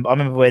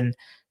remember when.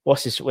 When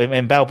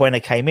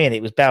Balbuena came in,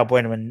 it was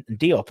Balbuena and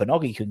Diop, and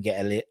Oggy couldn't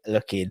get a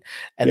look in.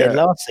 And then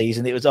last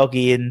season, it was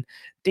Oggy and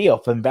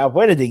Diop, and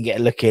Balbuena didn't get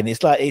a look in.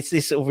 It's like it's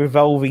this sort of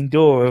revolving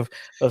door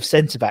of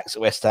centre backs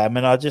at West Ham,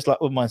 and I just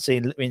wouldn't mind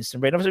seeing Winston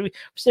Reid. Obviously, we've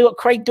still got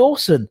Craig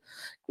Dawson.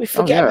 We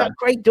forget about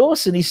Craig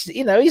Dawson. He's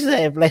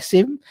there, bless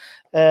him.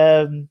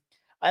 And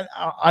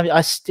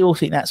I still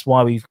think that's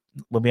why we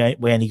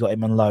only got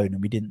him on loan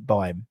and we didn't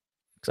buy him.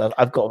 Because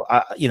I've got,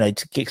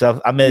 to kick.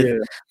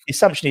 The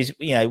assumption is,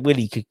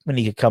 Willie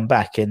could come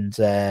back and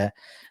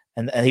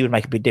he would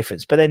make a big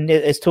difference. But then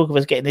there's talk of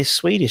us getting this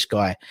Swedish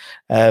guy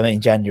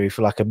in January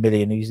for like $1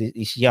 million. Who's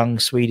this young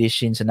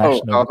Swedish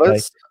international?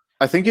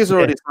 I think he's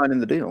already signing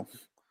the deal.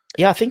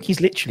 Yeah, I think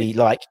he's literally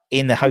like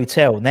in the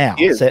hotel now.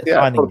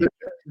 Signing.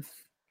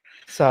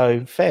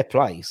 So fair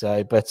play.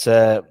 So, but.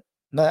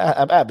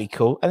 That'd be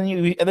cool,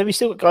 and then we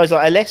still got guys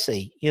like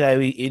Alessi.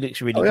 He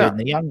looks really good. And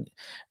the young,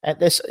 and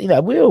there's,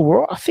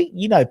 I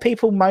think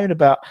people moan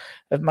about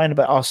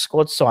our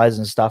squad size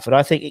and stuff, and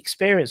I think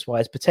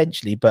experience-wise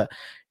potentially, but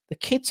the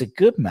kids are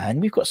good,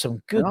 man. We've got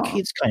some good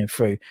kids coming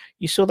through.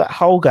 You saw that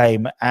whole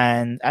game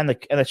and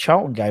the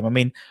Charlton game. I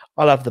mean,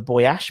 I love the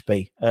boy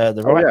Ashby,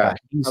 the right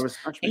back.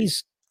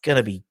 He's going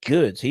to be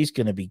good. He's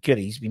going to be good.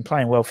 He's been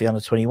playing well for the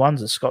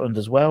under-21s at Scotland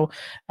as well,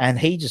 and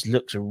he just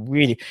looks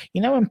really.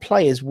 When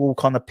players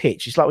walk on the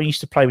pitch, it's like when you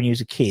used to play when you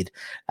was a kid,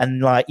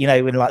 and when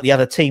the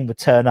other team would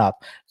turn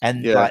up,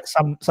 and like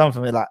some of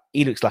them are like,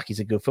 he looks like he's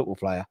a good football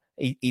player.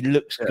 He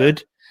looks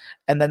good,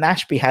 and then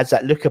Ashby has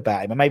that look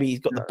about him, and maybe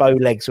he's got the bow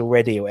legs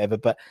already or whatever,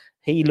 but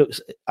he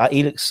looks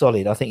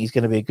solid. I think he's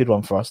going to be a good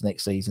one for us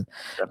next season.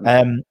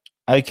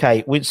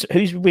 Okay,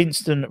 who's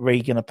Winston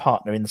Reid going to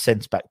partner in the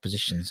centre back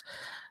positions?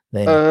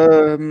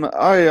 Then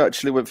I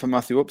actually went for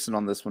Matthew Upson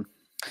on this one.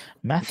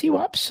 Matthew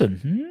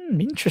Upson,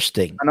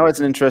 interesting. I know it's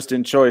an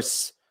interesting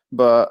choice,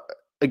 but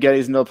again,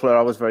 he's another player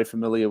I was very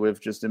familiar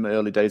with just in the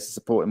early days of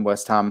supporting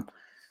West Ham.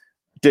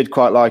 Did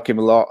quite like him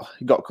a lot.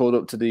 He got called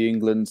up to the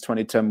England's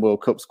 2010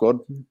 World Cup squad.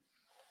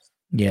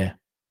 Yeah.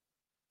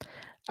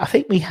 I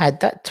think we had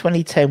that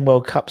 2010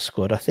 World Cup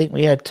squad. I think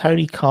we had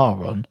Tony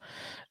Carr on,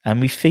 and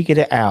we figured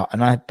it out.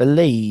 And I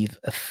believe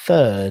a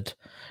third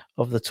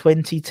of the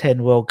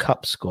 2010 World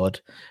Cup squad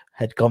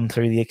had gone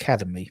through the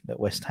academy at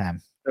West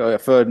Ham. Oh, yeah,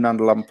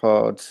 Ferdinand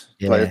Lampard,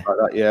 players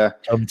like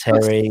that, John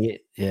Terry,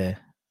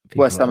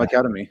 West Ham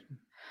Academy.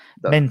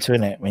 Mental,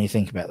 isn't it, when you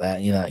think about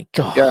that?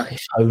 God,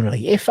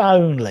 if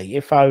only.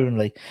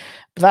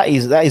 But that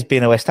is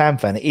being a West Ham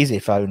fan. It is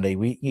if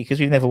only. Because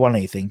we've never won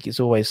anything.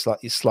 It's always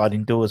like this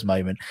sliding doors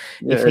moment.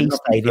 If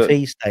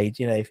he stayed,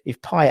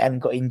 if Pyatt hadn't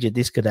got injured,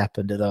 this could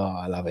happen. And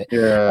I love it.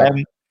 Yeah.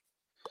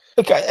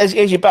 Okay, as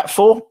your back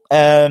 4,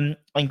 and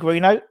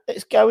Greeno,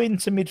 let's go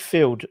into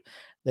midfield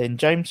then,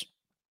 James.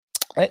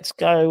 Let's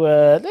go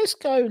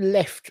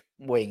left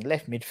wing,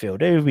 left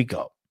midfield. Who have we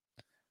got?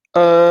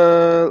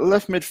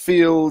 Left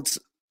midfield.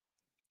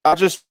 I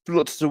just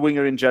looked at the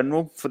winger in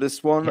general for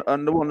this one,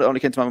 and the one that only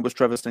came to mind was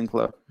Trevor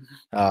Sinclair.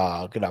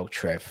 Oh, good old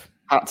Trev.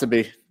 Had to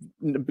be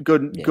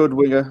good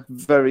winger,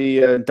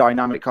 very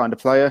dynamic kind of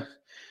player.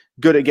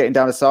 Good at getting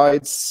down the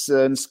sides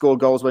and score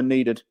goals when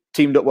needed.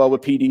 Teamed up well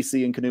with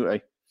PDC and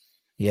Canute.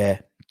 Yeah,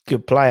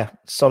 good player,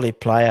 solid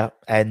player,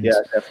 and yeah,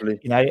 definitely.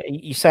 You know,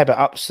 you say about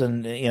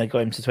Upson,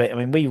 got him to 20. I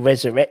mean, we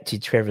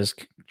resurrected Trevor's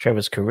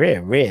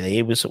career. Really,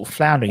 he was sort of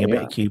floundering a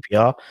bit at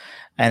QPR,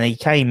 and he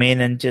came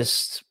in and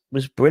just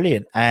was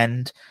brilliant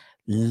and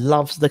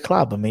loves the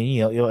club. I mean,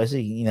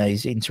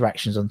 his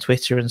interactions on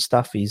Twitter and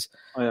stuff. He's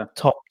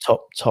top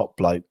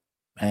bloke,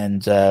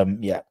 and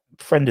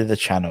friend of the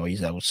channel.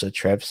 He's also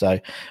Trev, so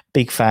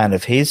big fan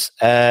of his.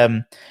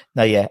 And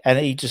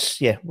he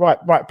just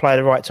right player at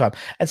the right time.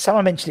 And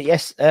someone mentioned it.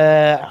 Yes,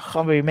 I can't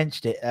remember who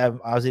mentioned it. I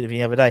was interviewing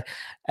the other day,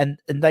 and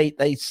they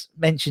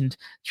mentioned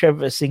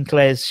Trevor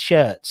Sinclair's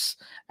shirts.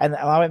 And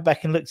I went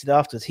back and looked at it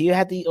afterwards. He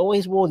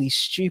always wore these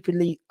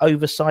stupidly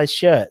oversized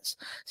shirts.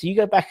 So you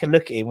go back and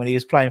look at him when he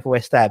was playing for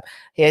West Ham.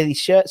 He had these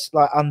shirts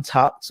like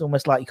untucked,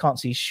 almost like you can't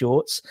see his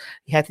shorts.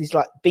 He had these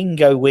like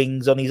bingo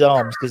wings on his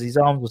arms because his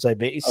arms were so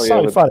big. It's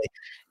funny.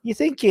 You're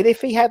thinking if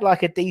he had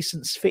like a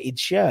decent fitted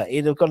shirt,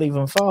 he'd have gone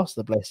even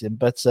faster, bless him.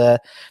 But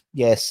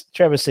yes,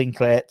 Trevor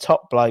Sinclair,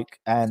 top bloke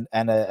and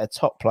a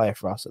top player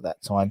for us at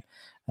that time.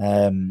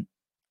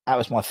 That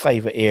was my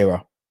favourite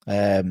era.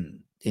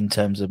 In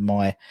terms of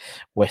my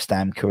West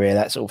Ham career,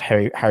 that sort of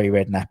Harry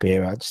Redknapp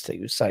era, I just think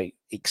it was so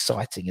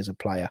exciting as a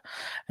player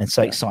and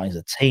so exciting as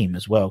a team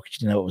as well because you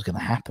didn't know what was going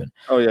to happen.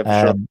 Oh yeah,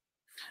 for sure.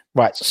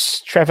 Right,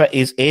 so Trevor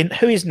is in.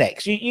 Who is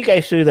next? You go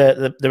through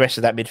the rest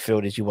of that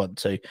midfield as you want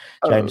to,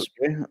 James.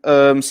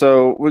 Okay.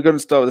 So we're going to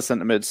start with the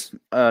centre mids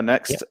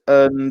next,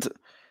 and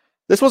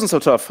this wasn't so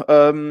tough.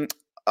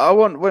 I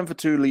went for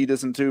two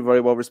leaders and two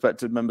very well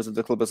respected members of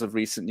the club as of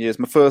recent years.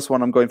 My first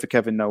one, I'm going for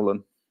Kevin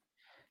Nolan.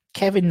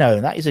 Kevin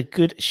Nolan, that is a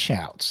good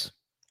shout.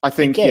 I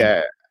think, not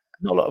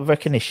a lot of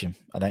recognition,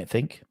 I don't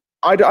think.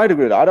 I'd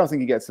agree with that. I don't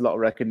think he gets a lot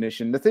of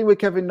recognition. The thing with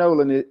Kevin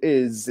Nolan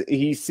is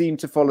he seemed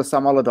to follow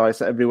Sam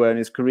Allardyce everywhere in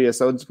his career.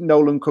 So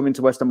Nolan coming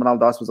to West Ham when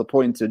Allardyce was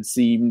appointed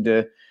seemed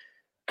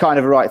kind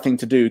of a right thing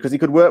to do because he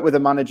could work with a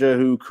manager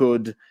who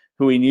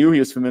he knew, he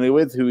was familiar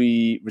with, who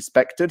he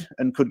respected,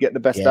 and could get the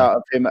best out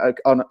of him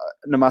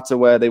no matter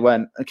where they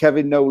went. And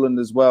Kevin Nolan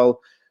as well,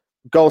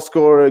 goal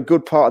scorer,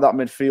 good part of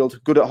that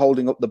midfield, good at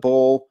holding up the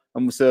ball,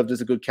 and served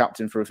as a good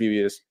captain for a few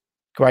years.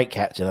 Great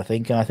captain, I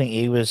think. And I think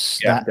he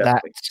was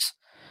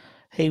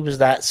he was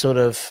that sort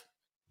of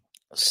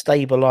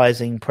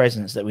stabilising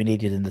presence that we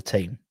needed in the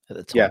team at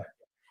the time.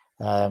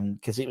 Yeah.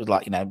 Because it was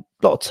like, a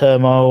lot of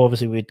turmoil.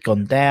 Obviously, we'd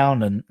gone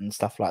down and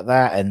stuff like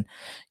that. And,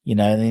 and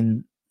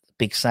then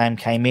Big Sam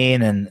came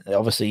in, and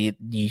obviously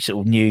you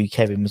sort of knew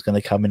Kevin was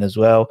going to come in as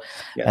well.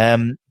 Yeah.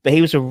 But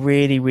he was a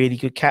really, really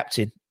good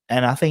captain.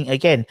 And I think,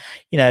 again,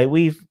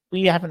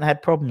 we haven't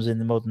had problems in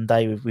the modern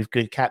day with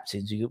good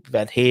captains. We've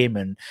had him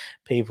and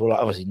people like,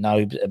 obviously,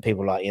 Nobes and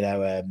people like,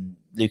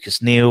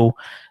 Lucas Neal,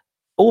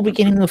 all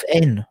beginning with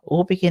N.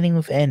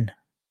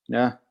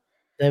 Yeah.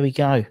 There we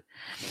go.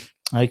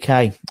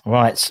 Okay.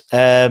 Right.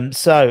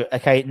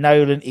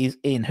 Nolan is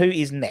in. Who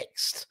is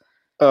next?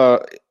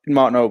 Mark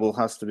Noble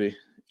has to be.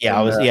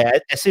 Yeah,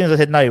 as soon as I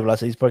said Noble, I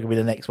said he's probably going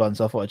to be the next one,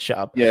 so I thought I'd shut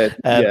up. Yeah,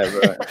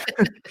 right.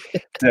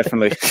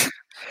 Definitely.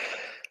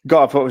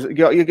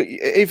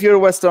 If you're a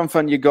West Ham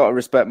fan, you got to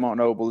respect Mark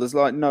Noble. There's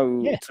like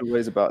no two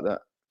ways about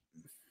that.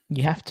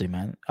 You have to,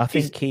 man. I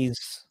think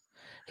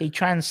he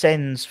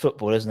transcends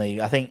football, doesn't he?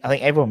 I think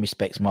everyone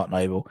respects Mark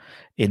Noble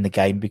in the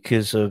game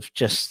because of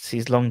just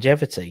his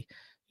longevity.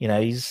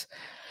 They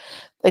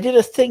did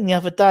a thing the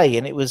other day,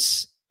 and it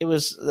was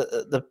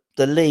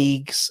the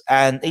leagues,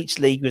 and each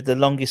league with the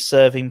longest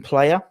serving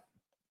player.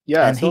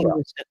 Yeah, and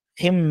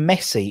him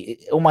Messi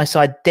almost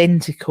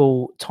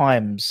identical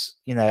times.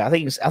 I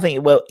think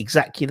it was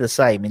exactly the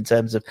same in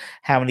terms of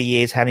how many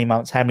years, how many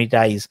months, how many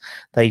days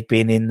they've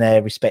been in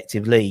their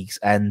respective leagues.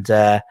 And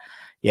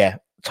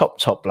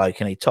top bloke,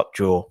 and he top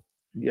draw.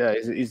 Yeah,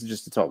 he's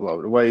just the top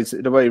bloke. The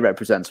way he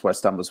represents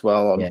West Ham as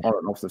well on and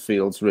off the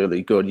field's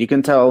really good. You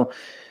can tell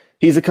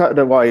he's a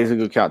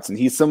good captain.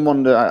 He's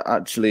someone that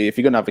actually, if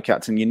you're going to have a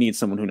captain, you need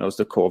someone who knows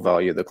the core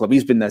value of the club.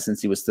 He's been there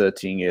since he was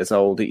 13 years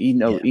old. He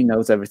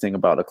knows everything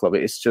about the club.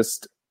 It's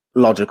just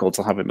logical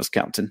to have him as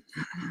captain.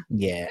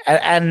 Yeah,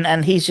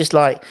 and he's just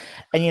like,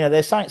 and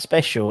there's something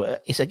special.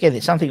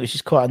 It's something which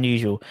is quite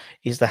unusual,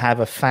 is to have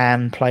a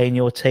fan play in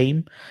your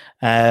team.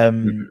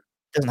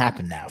 Doesn't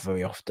happen now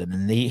very often,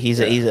 and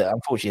he's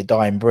unfortunately a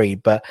dying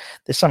breed. But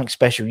there's something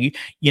special.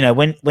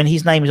 When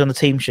his name is on the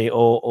team sheet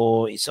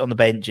or it's on the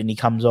bench and he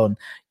comes on,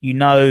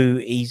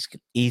 he's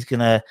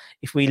gonna.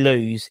 If we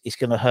lose, it's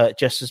gonna hurt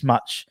just as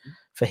much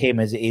for him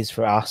as it is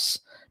for us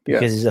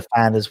because he's a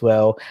fan as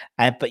well.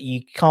 But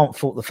you can't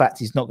fault the fact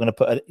he's not going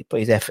to put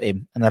his effort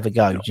in and have a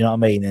go. Do you know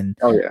what I mean? And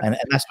and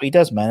that's what he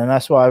does, man. And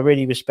that's why I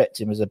really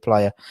respect him as a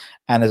player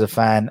and as a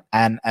fan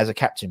and as a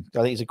captain. I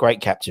think he's a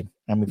great captain,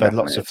 and we've had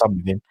lots of fun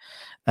with him.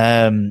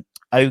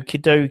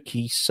 Okie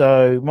dokie.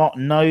 So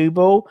Martin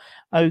Noble.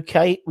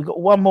 Okay, we've got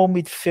one more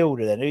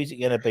midfielder then. Who's it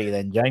going to be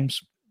then,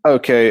 James?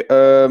 Okay,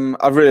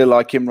 I really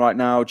like him right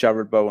now,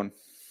 Jared Bowen.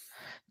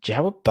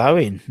 Jared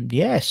Bowen.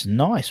 Yes,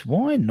 nice.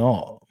 Why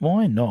not?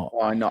 Why not?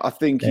 I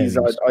think he's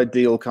an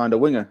ideal kind of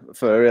winger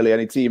for really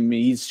any team.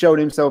 He's shown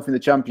himself in the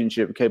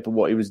Championship capable of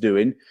what he was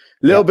doing.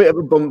 A little bit of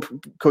a bump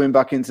coming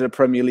back into the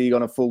Premier League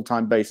on a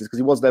full-time basis because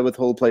he was there with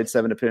Hull, played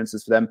 7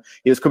 appearances for them.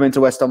 He was coming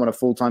to West Ham on a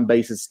full-time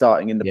basis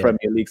starting in the Premier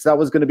League. So that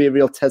was going to be a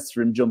real test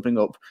for him jumping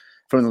up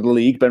from the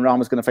league. Ben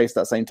Rama's going to face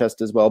that same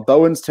test as well.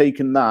 Bowen's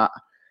taken that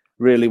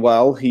really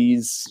well.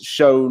 He's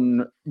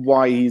shown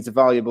why he's a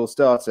valuable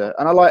starter.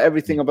 And I like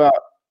everything about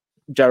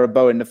Jared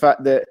Bowen, the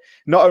fact that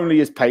not only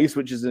his pace,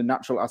 which is a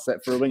natural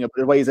asset for a winger,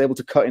 but the way he's able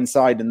to cut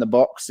inside in the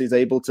box, he's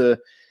able to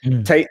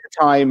take the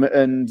time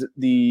and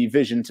the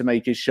vision to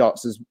make his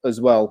shots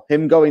as well.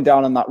 Him going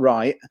down on that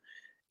right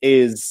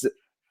is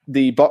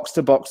the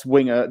box-to-box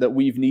winger that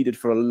we've needed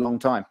for a long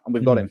time, and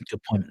we've got him.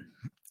 Good point.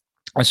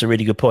 That's a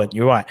really good point.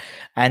 You're right.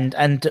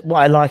 And what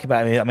I like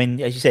about him, I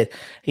mean, as you said,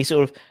 he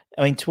sort of,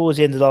 I mean, towards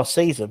the end of last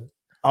season,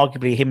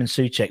 arguably him and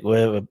Souček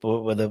were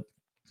the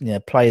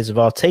players of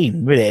our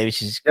team, really,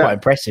 which is quite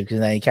impressive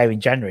because he came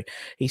in January.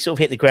 He sort of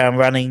hit the ground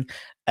running,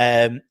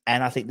 and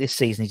I think this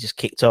season he just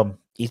kicked on.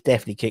 He's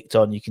definitely kicked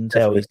on. You can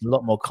tell he's a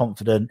lot more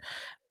confident,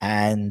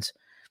 and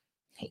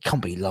it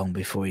can't be long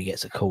before he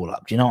gets a call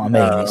up. Do you know what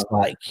I mean? It's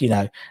like, him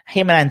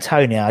and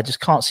Antonio, I just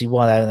can't see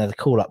why they don't have a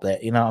call up there.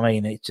 You know what I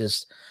mean? It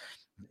just...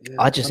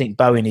 I just think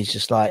Bowen is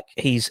just like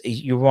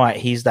you're right.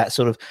 He's that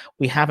sort of.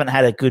 We haven't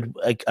had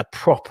a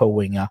proper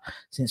winger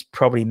since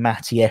probably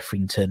Matty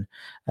Etherington.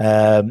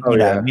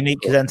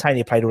 Because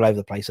Antonio played all over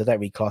the place. So I don't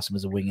really class him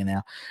as a winger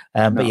now.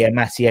 But yeah,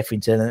 Matty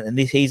Etherington, and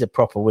he's a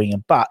proper winger.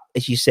 But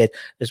as you said,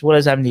 as well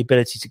as having the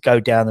ability to go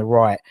down the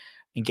right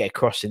and get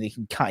across it, he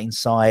can cut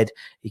inside.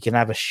 He can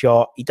have a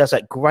shot. He does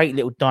that great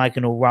little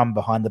diagonal run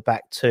behind the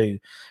back too,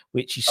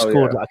 which he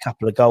scored like a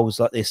couple of goals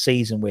like this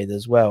season with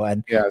as well.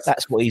 And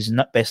that's what he's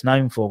best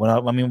known for.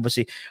 I mean,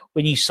 obviously,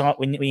 when you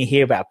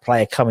hear about a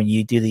player coming,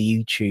 you do the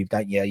YouTube,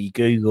 don't you? You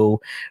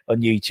Google on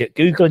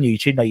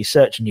YouTube. No, you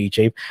search on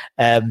YouTube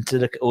to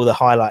look at all the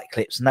highlight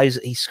clips. And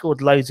he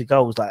scored loads of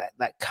goals like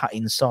that cut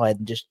inside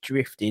and just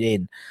drifted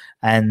in.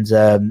 And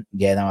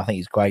I think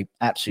he's great.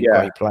 Absolutely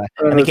great player.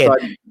 And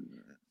again...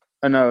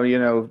 I know,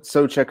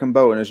 Souček and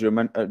Bowen, as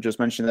you just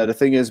mentioned there, the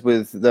thing is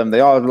with them, they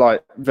are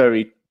like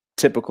very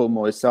typical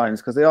Moyes signings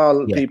because they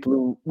are people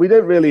who we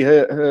don't really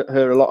hear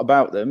a lot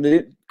about them. They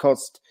didn't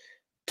cost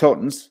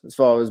tons as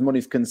far as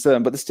money's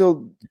concerned, but they're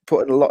still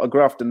putting a lot of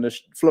graft and they're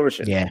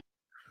flourishing. Yeah,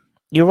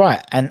 you're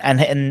right.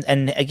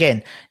 And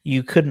again,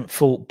 you couldn't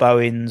fault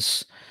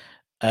Bowen's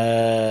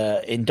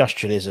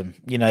industrialism.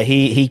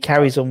 He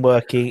carries on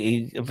working.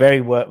 He's a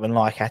very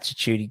workmanlike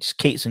attitude. He just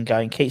keeps on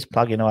going, keeps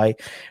plugging away,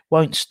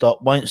 won't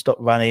stop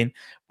running,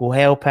 will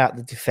help out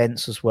the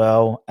defense as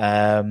well,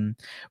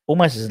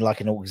 almost as like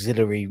an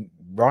auxiliary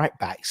right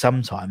back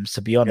sometimes,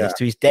 to be honest,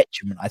 to his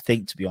detriment, I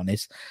think, to be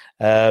honest.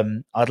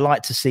 I'd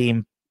like to see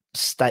him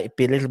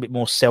be a little bit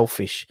more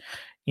selfish,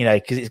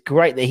 because it's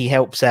great that he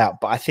helps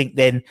out, but I think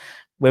then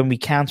when we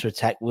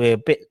counter-attack, we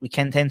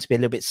can tend to be a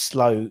little bit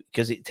slow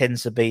because it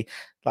tends to be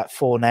like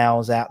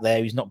Fornals out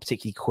there. He's not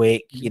particularly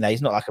quick.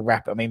 He's not like a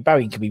rapid. I mean,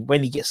 Bowen can be,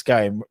 when he gets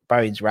going,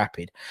 Bowen's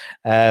rapid.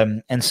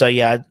 And so,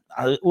 I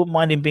wouldn't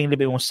mind him being a little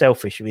bit more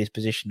selfish with his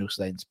positional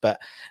sense, but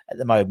at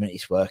the moment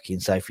it's working.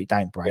 So if it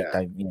don't break,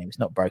 if it's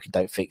not broken,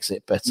 don't fix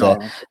it. But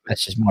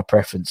that's just my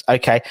preference.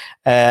 Okay,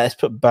 let's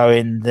put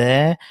Bowen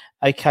there.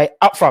 Okay,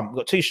 up front, we've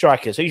got 2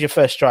 strikers. Who's your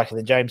first striker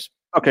then, James?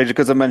 Okay,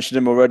 because I mentioned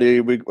him already,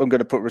 I'm going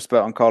to put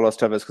respect on Carlos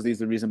Tevez because he's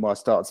the reason why I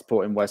started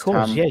supporting West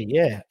Ham.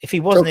 Yeah. If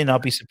he wasn't in,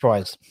 I'd be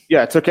surprised.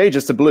 Yeah, it took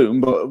ages to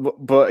bloom,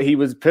 but he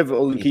was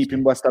pivotal in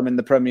keeping West Ham in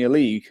the Premier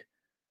League.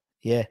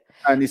 Yeah,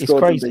 and it's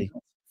crazy.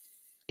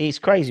 It's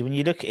crazy when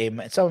you look at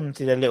him. Someone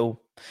did a little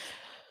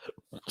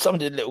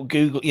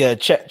Google,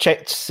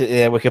 checked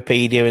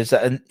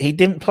Wikipedia, and he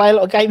didn't play a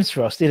lot of games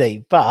for us, did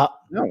he? But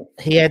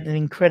he had an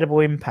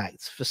incredible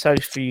impact for so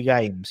few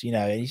games, And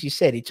as you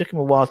said, it took him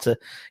a while to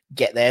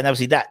get there. And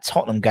obviously, that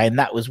Tottenham game,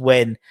 that was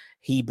when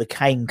he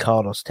became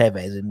Carlos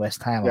Tevez in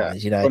West Ham.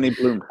 When he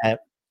bloomed.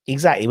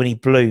 Exactly, when he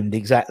bloomed,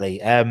 exactly.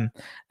 And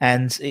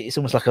it's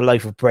almost like a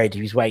loaf of bread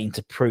he was waiting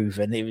to prove,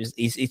 and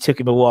it took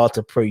him a while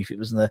to prove. It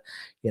wasn't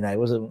it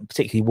wasn't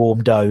particularly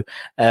warm dough.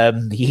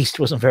 The yeast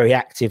wasn't very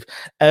active.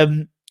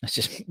 It's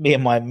just me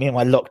and my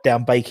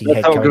lockdown baking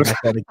head going back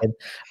on again.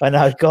 I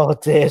know,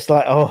 God, dear, it's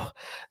like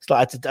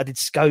I did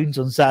scones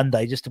on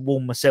Sunday just to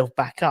warm myself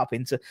back up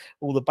into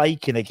all the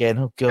bacon again.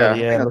 Oh God,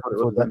 yeah,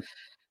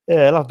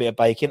 I love a bit of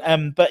bacon.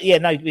 But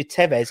with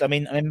Tevez, I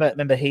mean, I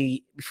remember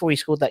before he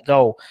scored that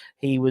goal,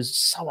 he was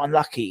so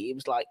unlucky. It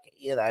was like,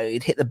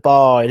 he'd hit the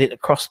bar, he'd hit the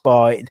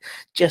crossbar, it'd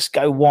just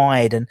go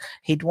wide, and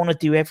he'd want to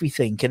do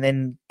everything. And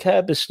then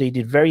Kerbesley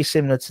did very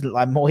similar to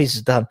like Moyes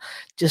has done,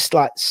 just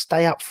like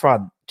stay up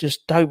front,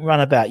 just don't run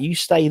about. You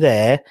stay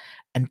there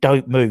and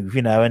don't move,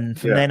 And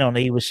from then on,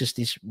 he was just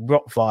this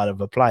Rottweiler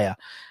of a player,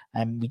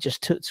 and we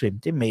just took to him,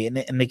 didn't we?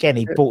 And again,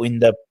 he brought in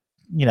the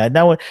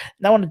no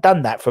one had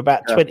done that for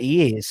about 20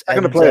 years.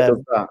 Second player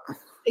does that.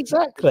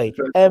 Exactly.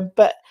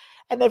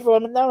 And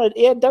everyone,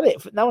 he hadn't done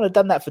it. No one had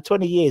done that for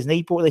 20 years, and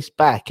he brought this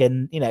back.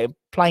 And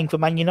playing for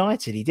Man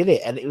United, he did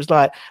it, and it was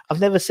like I've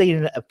never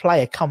seen a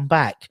player come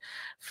back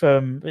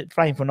from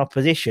playing for an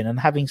opposition and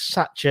having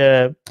such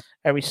a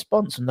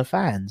response from the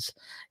fans.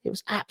 It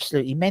was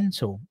absolutely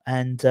mental,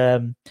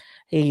 and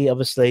he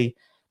obviously,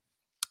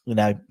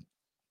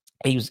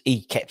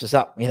 he kept us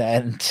up,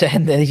 and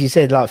then as you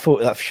said, like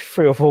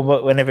 3 or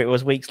 4, whenever it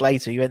was, weeks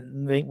later, he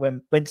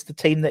went to the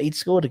team that he'd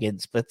scored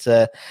against. But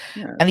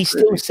and he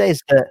still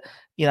says that,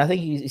 I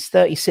think he's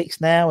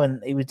 36 now,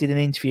 and he did an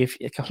interview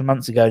a couple of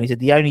months ago, and he said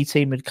the only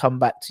team he'd come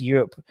back to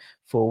Europe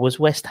for was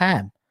West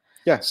Ham.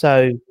 Yeah.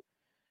 So,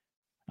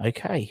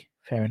 okay,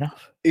 fair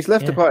enough. He's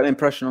left quite an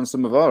impression on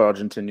some of our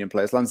Argentinian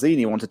players.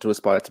 Lanzini wanted to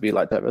aspire to be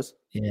like Tevez.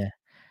 Yeah.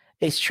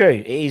 It's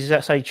true. It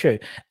is so true.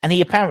 And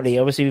he apparently,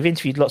 obviously, we've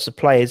interviewed lots of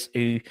players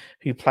who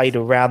played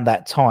around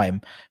that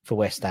time for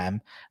West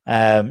Ham,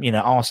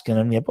 asking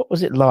them, what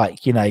was it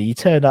like? You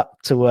turn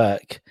up to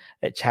work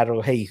at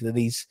Chadwell Heath and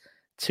these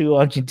 2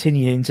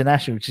 Argentinian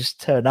internationals just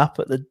turn up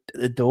at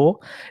the door,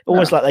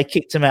 almost like they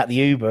kicked him out the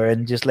Uber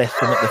and just left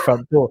him at the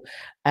front door.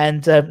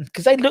 And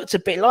because they looked a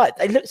bit like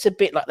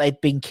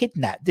they'd been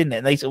kidnapped, didn't it?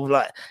 And they sort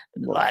of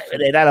like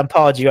they'd Alan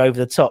Pardew over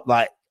the top,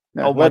 like,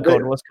 oh my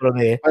God, what's going on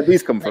here? Where'd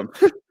these come from?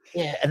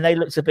 Yeah, and they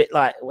looked a bit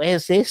like,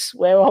 where's this?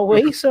 Where are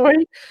we?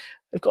 Sorry.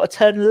 We've got to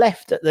turn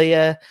left at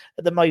the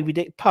Moby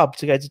Dick pub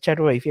to go to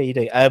Chadwell Heath. Yeah, you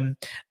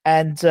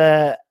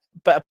do.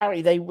 But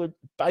apparently they were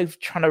both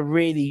trying to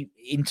really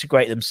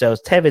integrate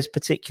themselves. Tevez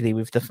particularly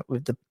with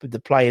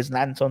the players, and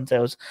Anton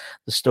tells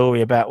the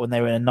story about when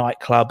they were in a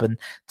nightclub, and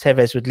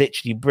Tevez would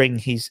literally bring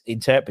his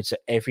interpreter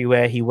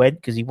everywhere he went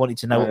because he wanted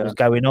to know what was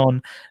going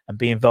on and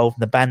be involved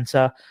in the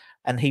banter.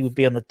 And he would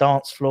be on the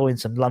dance floor in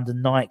some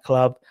London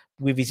nightclub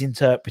with his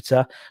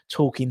interpreter,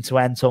 talking to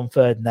Anton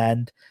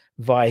Ferdinand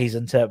via his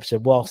interpreter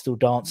while still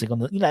dancing on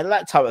the,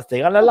 that type of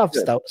thing. And I love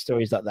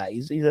stories like that.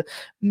 He's a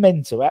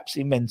mental,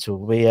 absolutely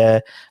mental.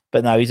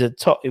 But no,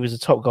 he was a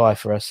top guy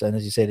for us. And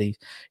as you said,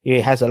 he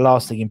has a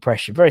lasting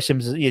impression. Very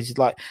similar. He's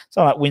like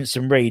someone like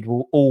Winston Reid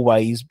will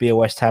always be a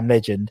West Ham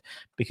legend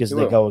because of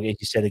the goal, as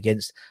you said,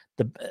 against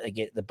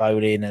the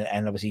bowling,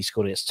 and obviously he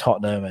scored against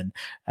Tottenham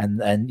and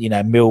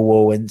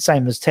Millwall, and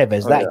same as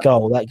Tevez. That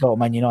goal at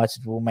Man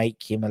United will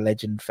make him a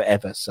legend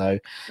forever. So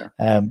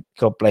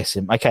God bless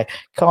him. Okay,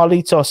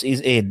 Carlitos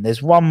is in.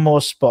 There's one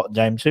more spot,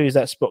 James. Who is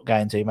that spot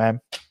going to,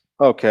 man?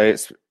 Okay,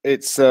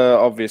 it's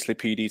obviously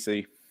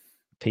PDC.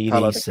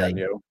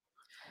 PDC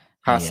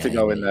has to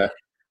go in there.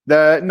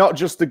 They're not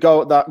just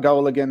that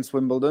goal against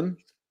Wimbledon,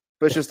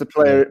 but it's just the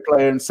player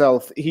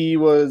himself. He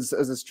was,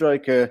 as a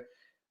striker,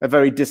 a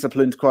very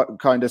disciplined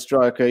kind of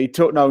striker. He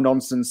took no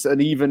nonsense,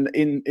 and even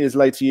in his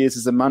later years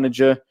as a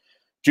manager,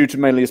 due to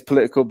mainly his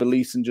political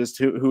beliefs and just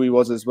who he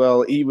was as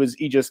well, he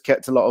just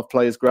kept a lot of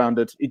players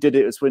grounded. He did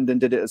it at Swindon,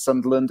 did it at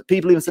Sunderland.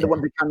 People even said he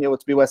wanted Canio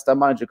to be West Ham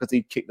manager because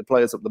he'd kick the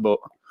players up the butt.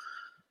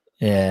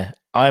 Yeah,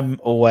 I'm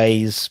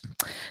always,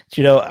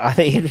 I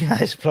think it'd be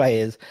nice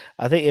players.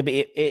 I think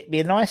it'd be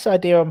a nice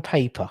idea on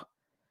paper.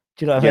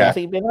 Do you know what I mean? I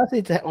think it'd be nice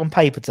idea on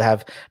paper to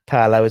have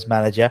Paolo as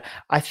manager.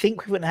 I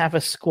think we wouldn't have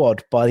a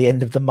squad by the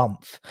end of the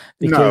month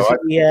because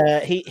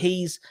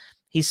he's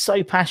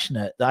so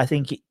passionate that I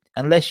think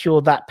unless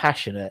you're that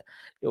passionate,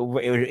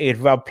 it'd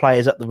rub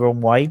players up the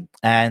wrong way.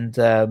 And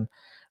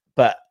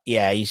but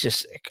yeah, he's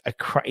just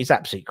he's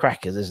absolute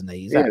crackers, isn't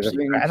he? He's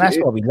absolutely, and that's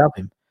why we love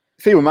him.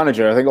 If he were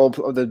manager, I think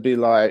there'd be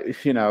like,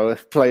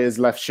 if players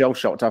left shell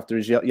shocked after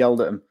he's yelled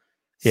at them,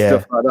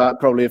 stuff like that.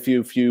 Probably a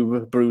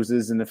few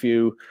bruises and a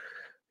few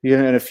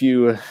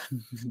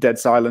dead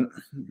silent.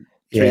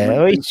 Yeah,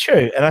 well, it's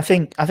true, and I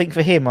think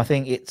for him, I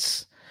think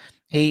it's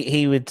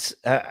he would,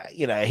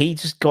 he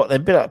just got a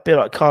bit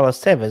like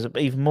Carlos Tevez,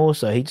 but even more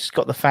so, he just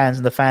got the fans,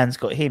 and the fans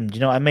got him. Do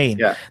you know what I mean?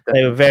 Yeah,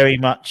 they were very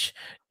much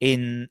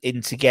in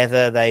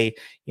together. They,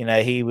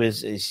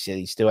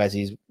 he still has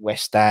his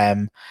West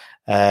Ham,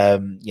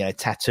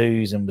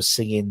 tattoos, and was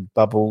singing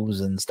Bubbles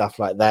and stuff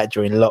like that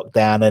during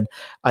lockdown. And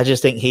I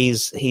just think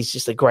he's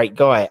just a great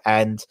guy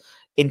and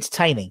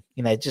entertaining,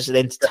 just an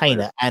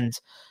entertainer. And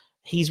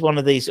he's one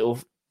of these sort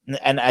of,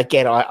 and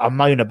again, I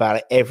moan about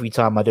it every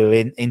time I do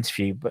an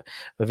interview, but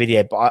a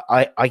video. But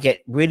I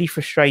get really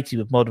frustrated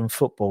with modern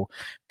football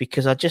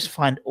because I just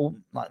find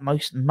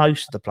most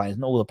of the players,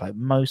 not all the players,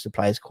 most of the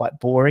players quite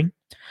boring.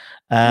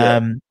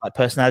 Like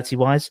personality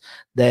wise,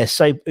 they're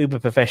so uber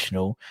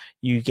professional.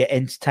 You get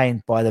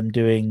entertained by them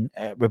doing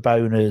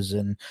Rabonas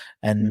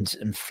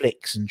and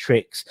flicks and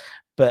tricks,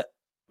 but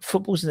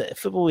football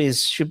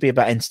should be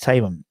about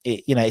entertainment.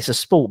 It's a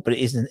sport, but it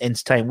isn't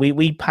entertainment.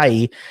 We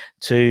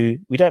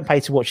don't pay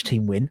to watch a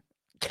team win.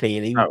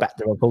 Clearly, we back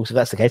the wrong horse if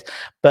that's the case.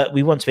 But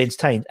we want to be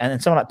entertained,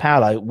 and someone like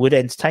Paolo would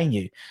entertain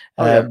you,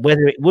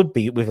 whether it would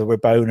be with a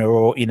Rabona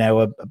or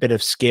a bit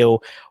of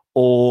skill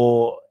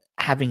or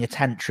having a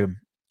tantrum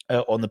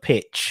on the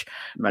pitch,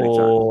 Many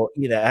or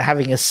times.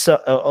 having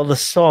on the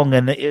song,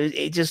 and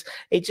it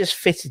just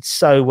fitted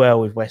so well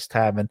with West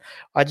Ham, and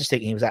I just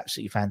think he was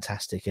absolutely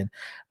fantastic, and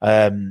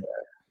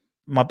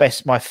my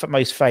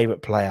most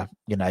favourite player.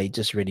 He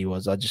just really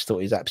was. I just thought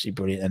he was absolutely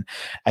brilliant, and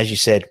as you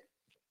said,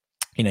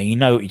 what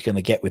you're going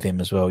to get with him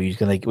as well.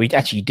 We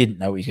actually didn't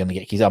know what he's going to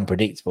get. He's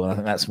unpredictable, and I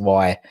think that's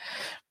why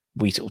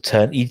we sort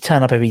of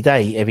turn up every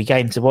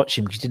game to watch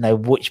him, because you didn't know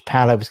which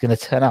Paolo was going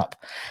to turn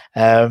up.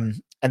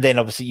 And then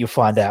obviously you'll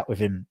find out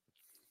within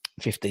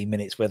 15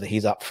 minutes whether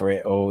he's up for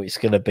it, or it's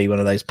going to be one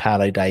of those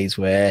Paolo days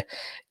where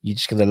you're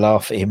just going to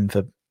laugh at him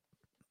for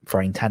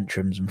throwing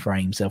tantrums and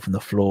throwing himself on the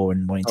floor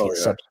and wanting to get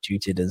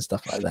substituted and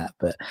stuff like that.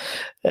 But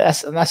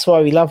that's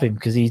why we love him,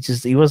 because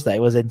he was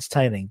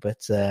entertaining, but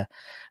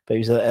he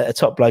was a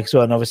top bloke as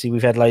well. And obviously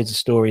we've had loads of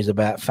stories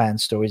about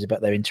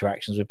their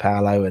interactions with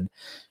Paolo, and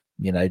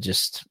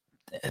just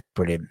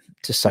brilliant,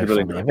 just so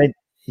really funny.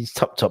 He's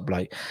top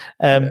bloke.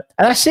 And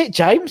that's it,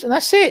 James, and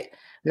that's it.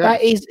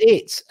 That is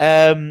it.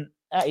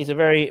 That is a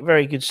very,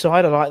 very good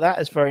side. I like that.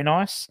 It's very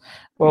nice,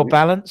 well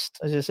balanced,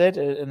 as I said.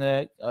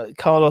 And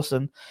Carlos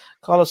and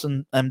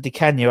Di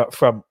Canio up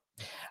front.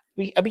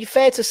 It'd be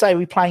fair to say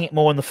we're playing it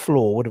more on the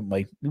floor, wouldn't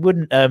we? We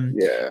wouldn't.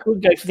 We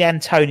wouldn't go for the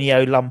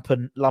Antonio lump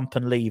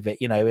and leave it.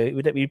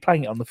 We'd be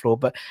playing it on the floor,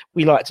 but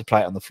we like to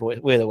play it on the floor.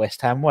 We're the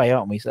West Ham way,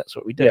 aren't we? So that's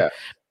what we do.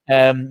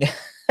 Yeah.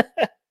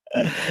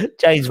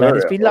 James, man,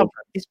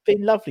 it's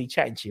been lovely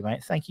chatting to you,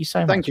 mate. Thank you so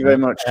much. Thank you very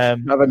much. I've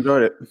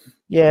enjoyed it.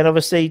 Yeah, and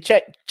obviously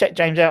check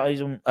James out.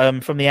 He's on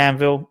from the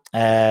Anvil,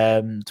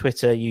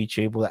 Twitter,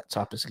 YouTube, all that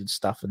type of good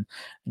stuff, and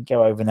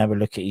go over and have a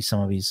look at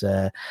some of his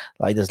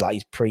he does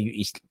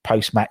his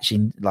post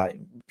matching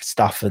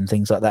stuff and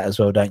things like that as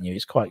well, don't you?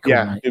 It's quite cool.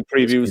 Yeah, mate. do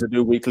previews, I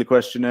do weekly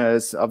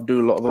questionnaires, I do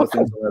a lot of other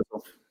things.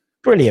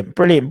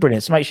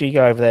 Brilliant. So make sure you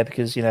go over there,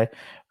 because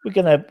we're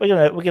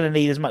gonna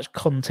need as much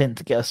content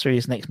to get us through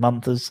this next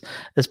month as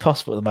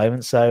possible at the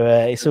moment. So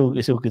it's all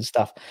good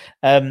stuff.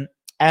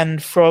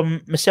 And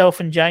from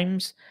myself and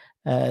James,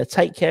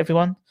 take care,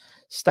 everyone.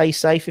 Stay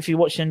safe. If you're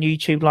watching on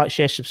YouTube, like,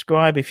 share,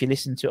 subscribe. If you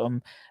listen to it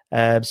on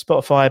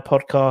Spotify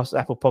podcast,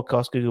 Apple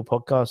Podcast, Google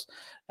Podcast,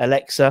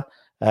 Alexa,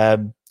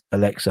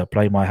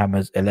 play my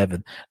Hammers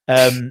 11.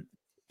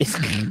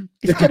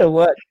 It's gonna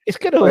work. It's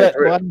gonna work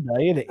one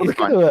day, isn't it? It's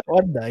gonna work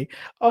one day.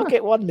 I'll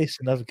get one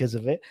listener because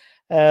of it.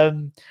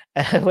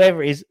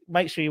 Whoever it is,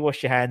 make sure you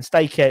wash your hands.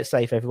 Stay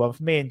safe, everyone.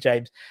 For me and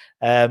James,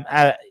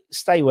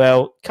 stay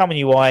well. Come on,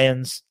 you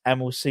irons, and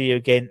we'll see you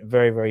again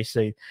very, very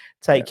soon.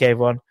 Take care,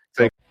 everyone.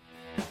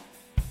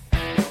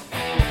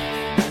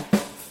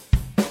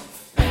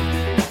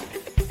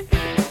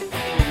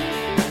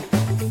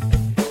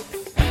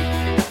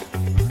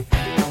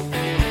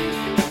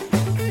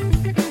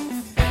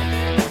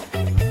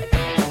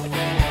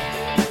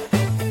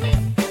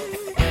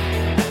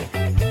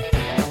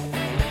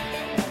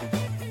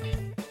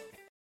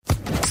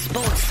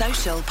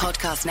 Social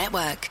Podcast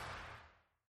Network.